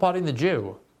just applauding the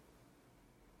Jew.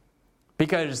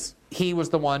 Because he was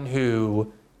the one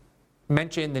who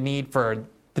mentioned the need for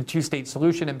the two-state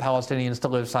solution and Palestinians to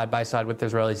live side by side with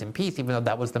Israelis in peace, even though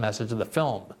that was the message of the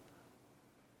film.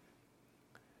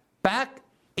 Back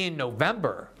in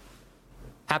November,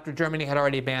 after Germany had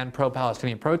already banned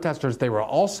pro-Palestinian protesters, they were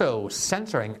also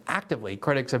censoring actively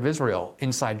critics of Israel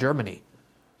inside Germany.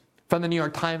 From the New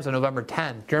York Times on November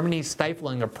 10th, Germany's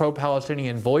stifling of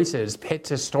pro-Palestinian voices pits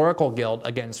historical guilt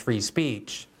against free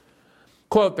speech.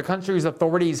 Quote, the country's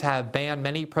authorities have banned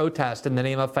many protests in the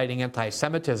name of fighting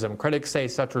anti-Semitism. Critics say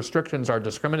such restrictions are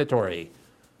discriminatory.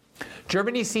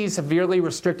 Germany sees severely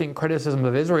restricting criticism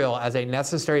of Israel as a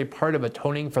necessary part of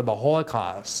atoning for the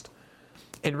Holocaust.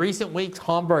 In recent weeks,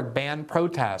 Hamburg banned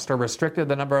protests or restricted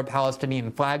the number of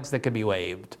Palestinian flags that could be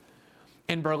waved.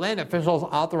 In Berlin, officials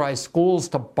authorized schools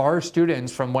to bar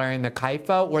students from wearing the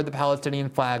kaifa or the Palestinian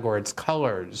flag or its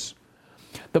colors.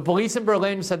 The police in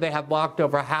Berlin said they have blocked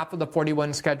over half of the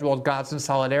 41 scheduled Gaza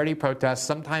Solidarity protests,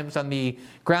 sometimes on the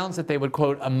grounds that they would,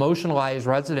 quote, emotionalize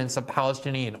residents of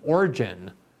Palestinian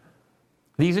origin.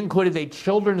 These included a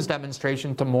children's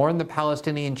demonstration to mourn the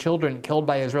Palestinian children killed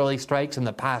by Israeli strikes in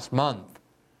the past month.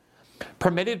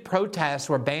 Permitted protests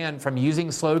were banned from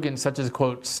using slogans such as,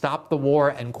 quote, stop the war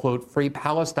and, quote, free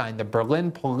Palestine. The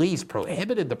Berlin police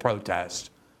prohibited the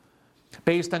protest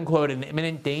based on, quote, an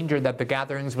imminent danger that the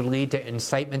gatherings would lead to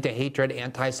incitement to hatred,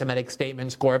 anti-Semitic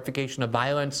statements, glorification of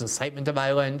violence, incitement to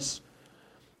violence,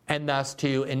 and thus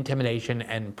to intimidation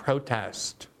and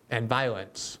protest and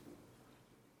violence.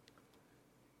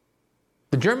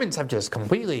 The Germans have just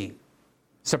completely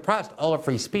suppressed all of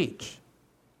free speech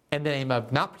in the name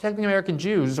of not protecting American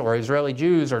Jews or Israeli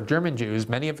Jews or German Jews,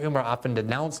 many of whom are often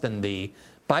denounced in the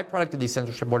byproduct of these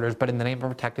censorship orders, but in the name of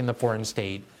protecting the foreign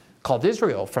state called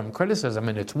Israel from criticism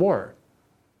in its war.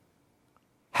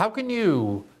 How can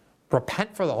you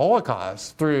repent for the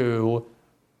Holocaust through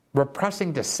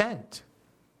repressing dissent?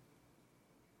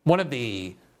 One of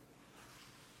the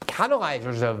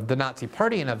catalyzers of the Nazi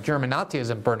Party and of German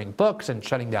Nazism burning books and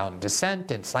shutting down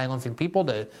dissent and silencing people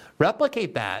to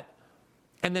replicate that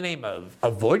in the name of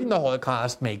avoiding the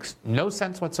Holocaust makes no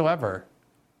sense whatsoever.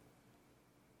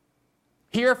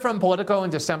 Here from Politico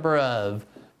in December of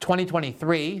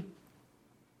 2023,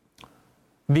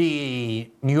 the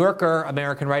New Yorker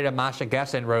American writer Masha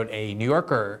Gessen wrote a New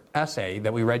Yorker essay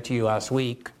that we read to you last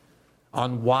week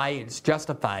on why it's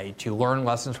justified to learn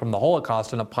lessons from the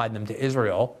Holocaust and apply them to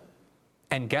Israel.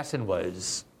 And Gessen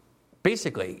was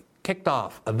basically kicked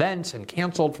off events and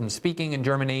canceled from speaking in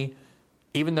Germany,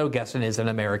 even though Gessen is an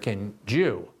American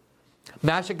Jew.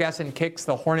 Masha Gessen kicks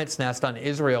the hornet's nest on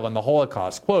Israel and the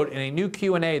Holocaust. Quote, in a new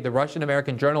Q&A, the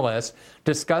Russian-American journalist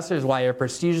discusses why a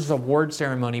prestigious award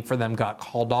ceremony for them got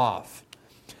called off.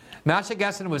 Masha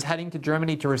Gessen was heading to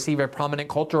Germany to receive a prominent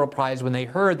cultural prize when they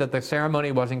heard that the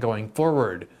ceremony wasn't going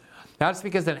forward. That's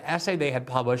because an essay they had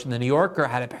published in The New Yorker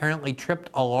had apparently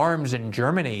tripped alarms in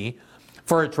Germany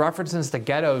for its references to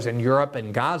ghettos in Europe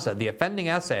and Gaza. The offending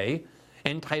essay,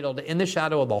 entitled In the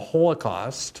Shadow of the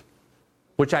Holocaust,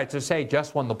 which I have to say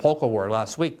just won the Polk Award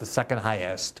last week, the second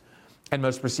highest and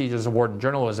most prestigious award in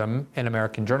journalism, in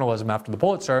American journalism after the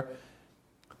Pulitzer,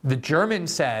 the German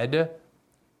said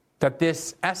that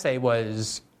this essay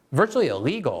was virtually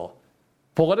illegal.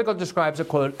 Politico describes it,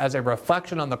 quote, as a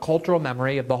reflection on the cultural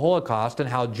memory of the Holocaust and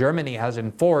how Germany has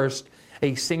enforced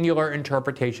a singular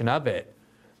interpretation of it.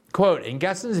 Quote, in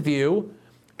Gessen's view,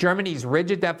 Germany's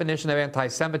rigid definition of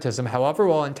anti-Semitism, however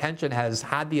well-intentioned, has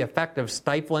had the effect of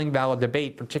stifling valid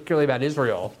debate, particularly about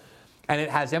Israel, and it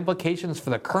has implications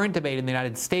for the current debate in the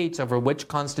United States over which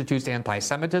constitutes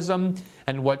anti-Semitism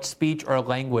and what speech or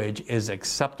language is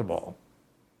acceptable.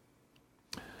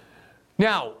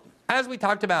 Now, as we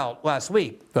talked about last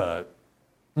week, the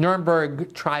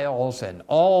Nuremberg trials and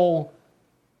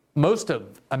most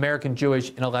of American Jewish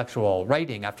intellectual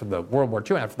writing after the World War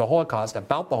II and after the Holocaust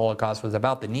about the Holocaust was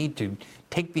about the need to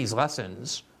take these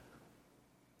lessons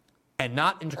and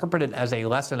not interpret it as a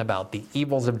lesson about the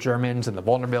evils of Germans and the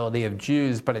vulnerability of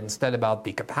Jews, but instead about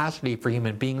the capacity for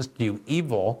human beings to do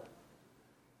evil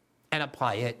and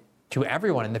apply it to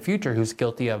everyone in the future who's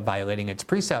guilty of violating its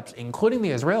precepts, including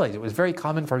the Israelis. It was very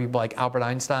common for people like Albert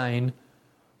Einstein,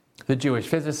 the Jewish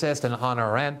physicist, and Hannah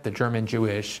Arendt, the German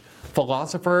Jewish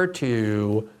philosopher,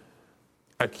 to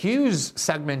accuse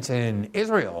segments in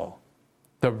Israel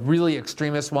the really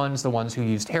extremist ones, the ones who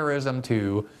use terrorism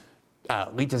to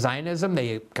lead to Zionism,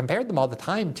 they compared them all the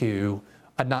time to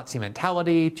a Nazi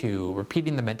mentality, to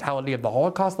repeating the mentality of the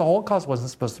Holocaust. The Holocaust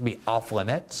wasn't supposed to be off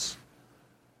limits.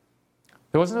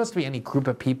 There wasn't supposed to be any group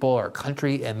of people or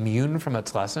country immune from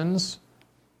its lessons.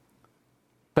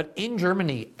 But in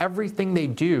Germany, everything they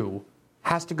do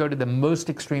has to go to the most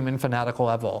extreme and fanatical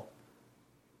level.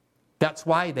 That's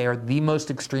why they are the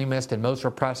most extremist and most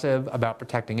repressive about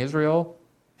protecting Israel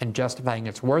and justifying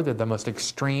its war. They're the most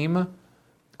extreme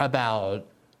about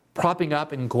propping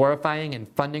up and glorifying and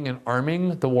funding and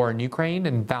arming the war in Ukraine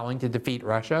and vowing to defeat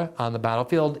Russia on the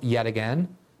battlefield yet again,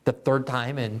 the third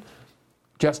time in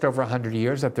just over 100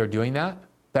 years that they're doing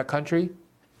that country.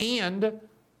 And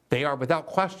they are, without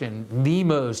question, the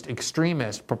most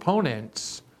extremist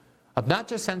proponents of not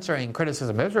just censoring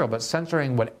criticism of Israel, but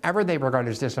censoring whatever they regard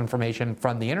as disinformation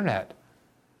from the internet.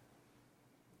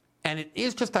 And it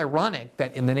is just ironic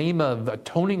that in the name of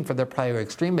atoning for their prior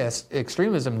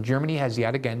extremism, Germany has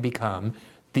yet again become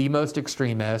the most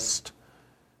extremist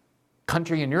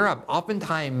country in Europe,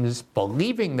 oftentimes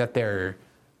believing that they're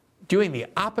doing the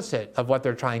opposite of what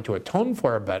they're trying to atone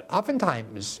for, but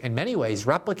oftentimes, in many ways,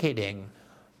 replicating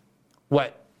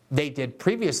what they did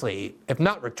previously, if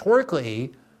not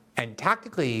rhetorically and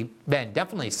tactically, then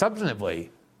definitely substantively,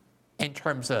 in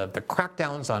terms of the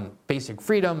crackdowns on basic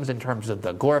freedoms, in terms of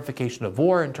the glorification of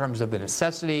war, in terms of the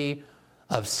necessity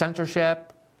of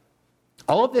censorship.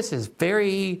 All of this is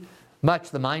very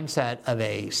much the mindset of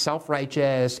a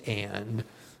self-righteous and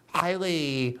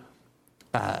highly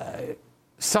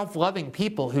self-loving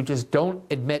people who just don't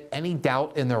admit any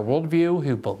doubt in their worldview,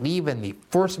 who believe in the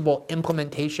forcible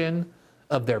implementation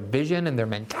of their vision and their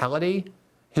mentality,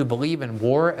 who believe in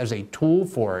war as a tool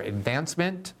for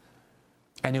advancement,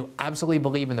 and who absolutely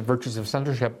believe in the virtues of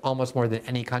censorship almost more than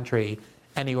any country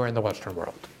anywhere in the Western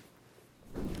world.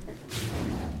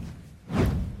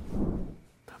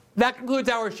 That concludes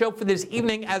our show for this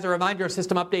evening. As a reminder,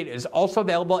 System Update is also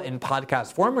available in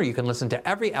podcast form, where you can listen to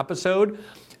every episode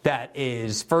that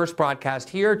is first broadcast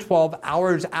here 12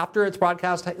 hours after it's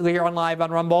broadcast here on Live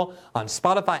on Rumble, on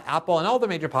Spotify, Apple, and all the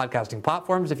major podcasting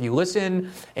platforms. If you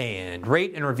listen and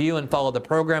rate and review and follow the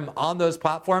program on those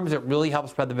platforms, it really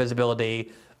helps spread the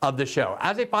visibility of the show.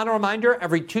 As a final reminder,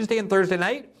 every Tuesday and Thursday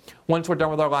night, once we're done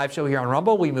with our live show here on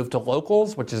Rumble, we move to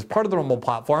Locals, which is part of the Rumble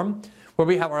platform, where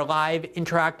we have our live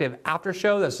interactive after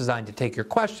show that's designed to take your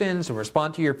questions and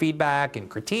respond to your feedback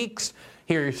and critiques,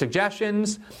 hear your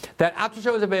suggestions. That after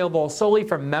show is available solely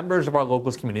for members of our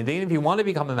Locals community. And if you want to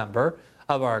become a member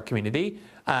of our community,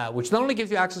 which not only gives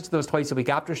you access to those twice a week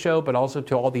after show, but also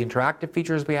to all the interactive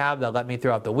features we have that let me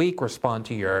throughout the week respond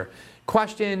to your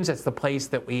questions. It's the place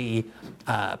that we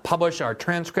publish our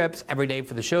transcripts every day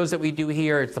for the shows that we do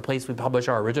here. It's the place we publish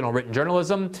our original written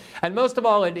journalism. And most of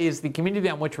all, it is the community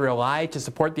on which we rely to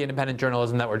support the independent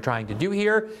journalism that we're trying to do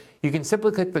here. You can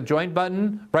simply click the join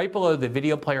button right below the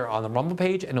video player on the Rumble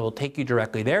page, and it will take you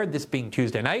directly there. This being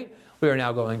Tuesday night, we are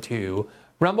now going to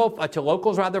Rumble, to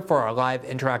Locals rather, for our live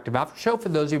interactive after show. For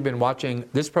those who've been watching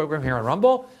this program here on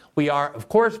Rumble, we are, of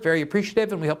course, very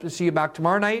appreciative, and we hope to see you back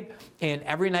tomorrow night and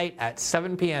every night at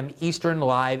 7 p.m. Eastern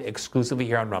live exclusively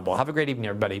here on Rumble. Have a great evening,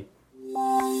 everybody.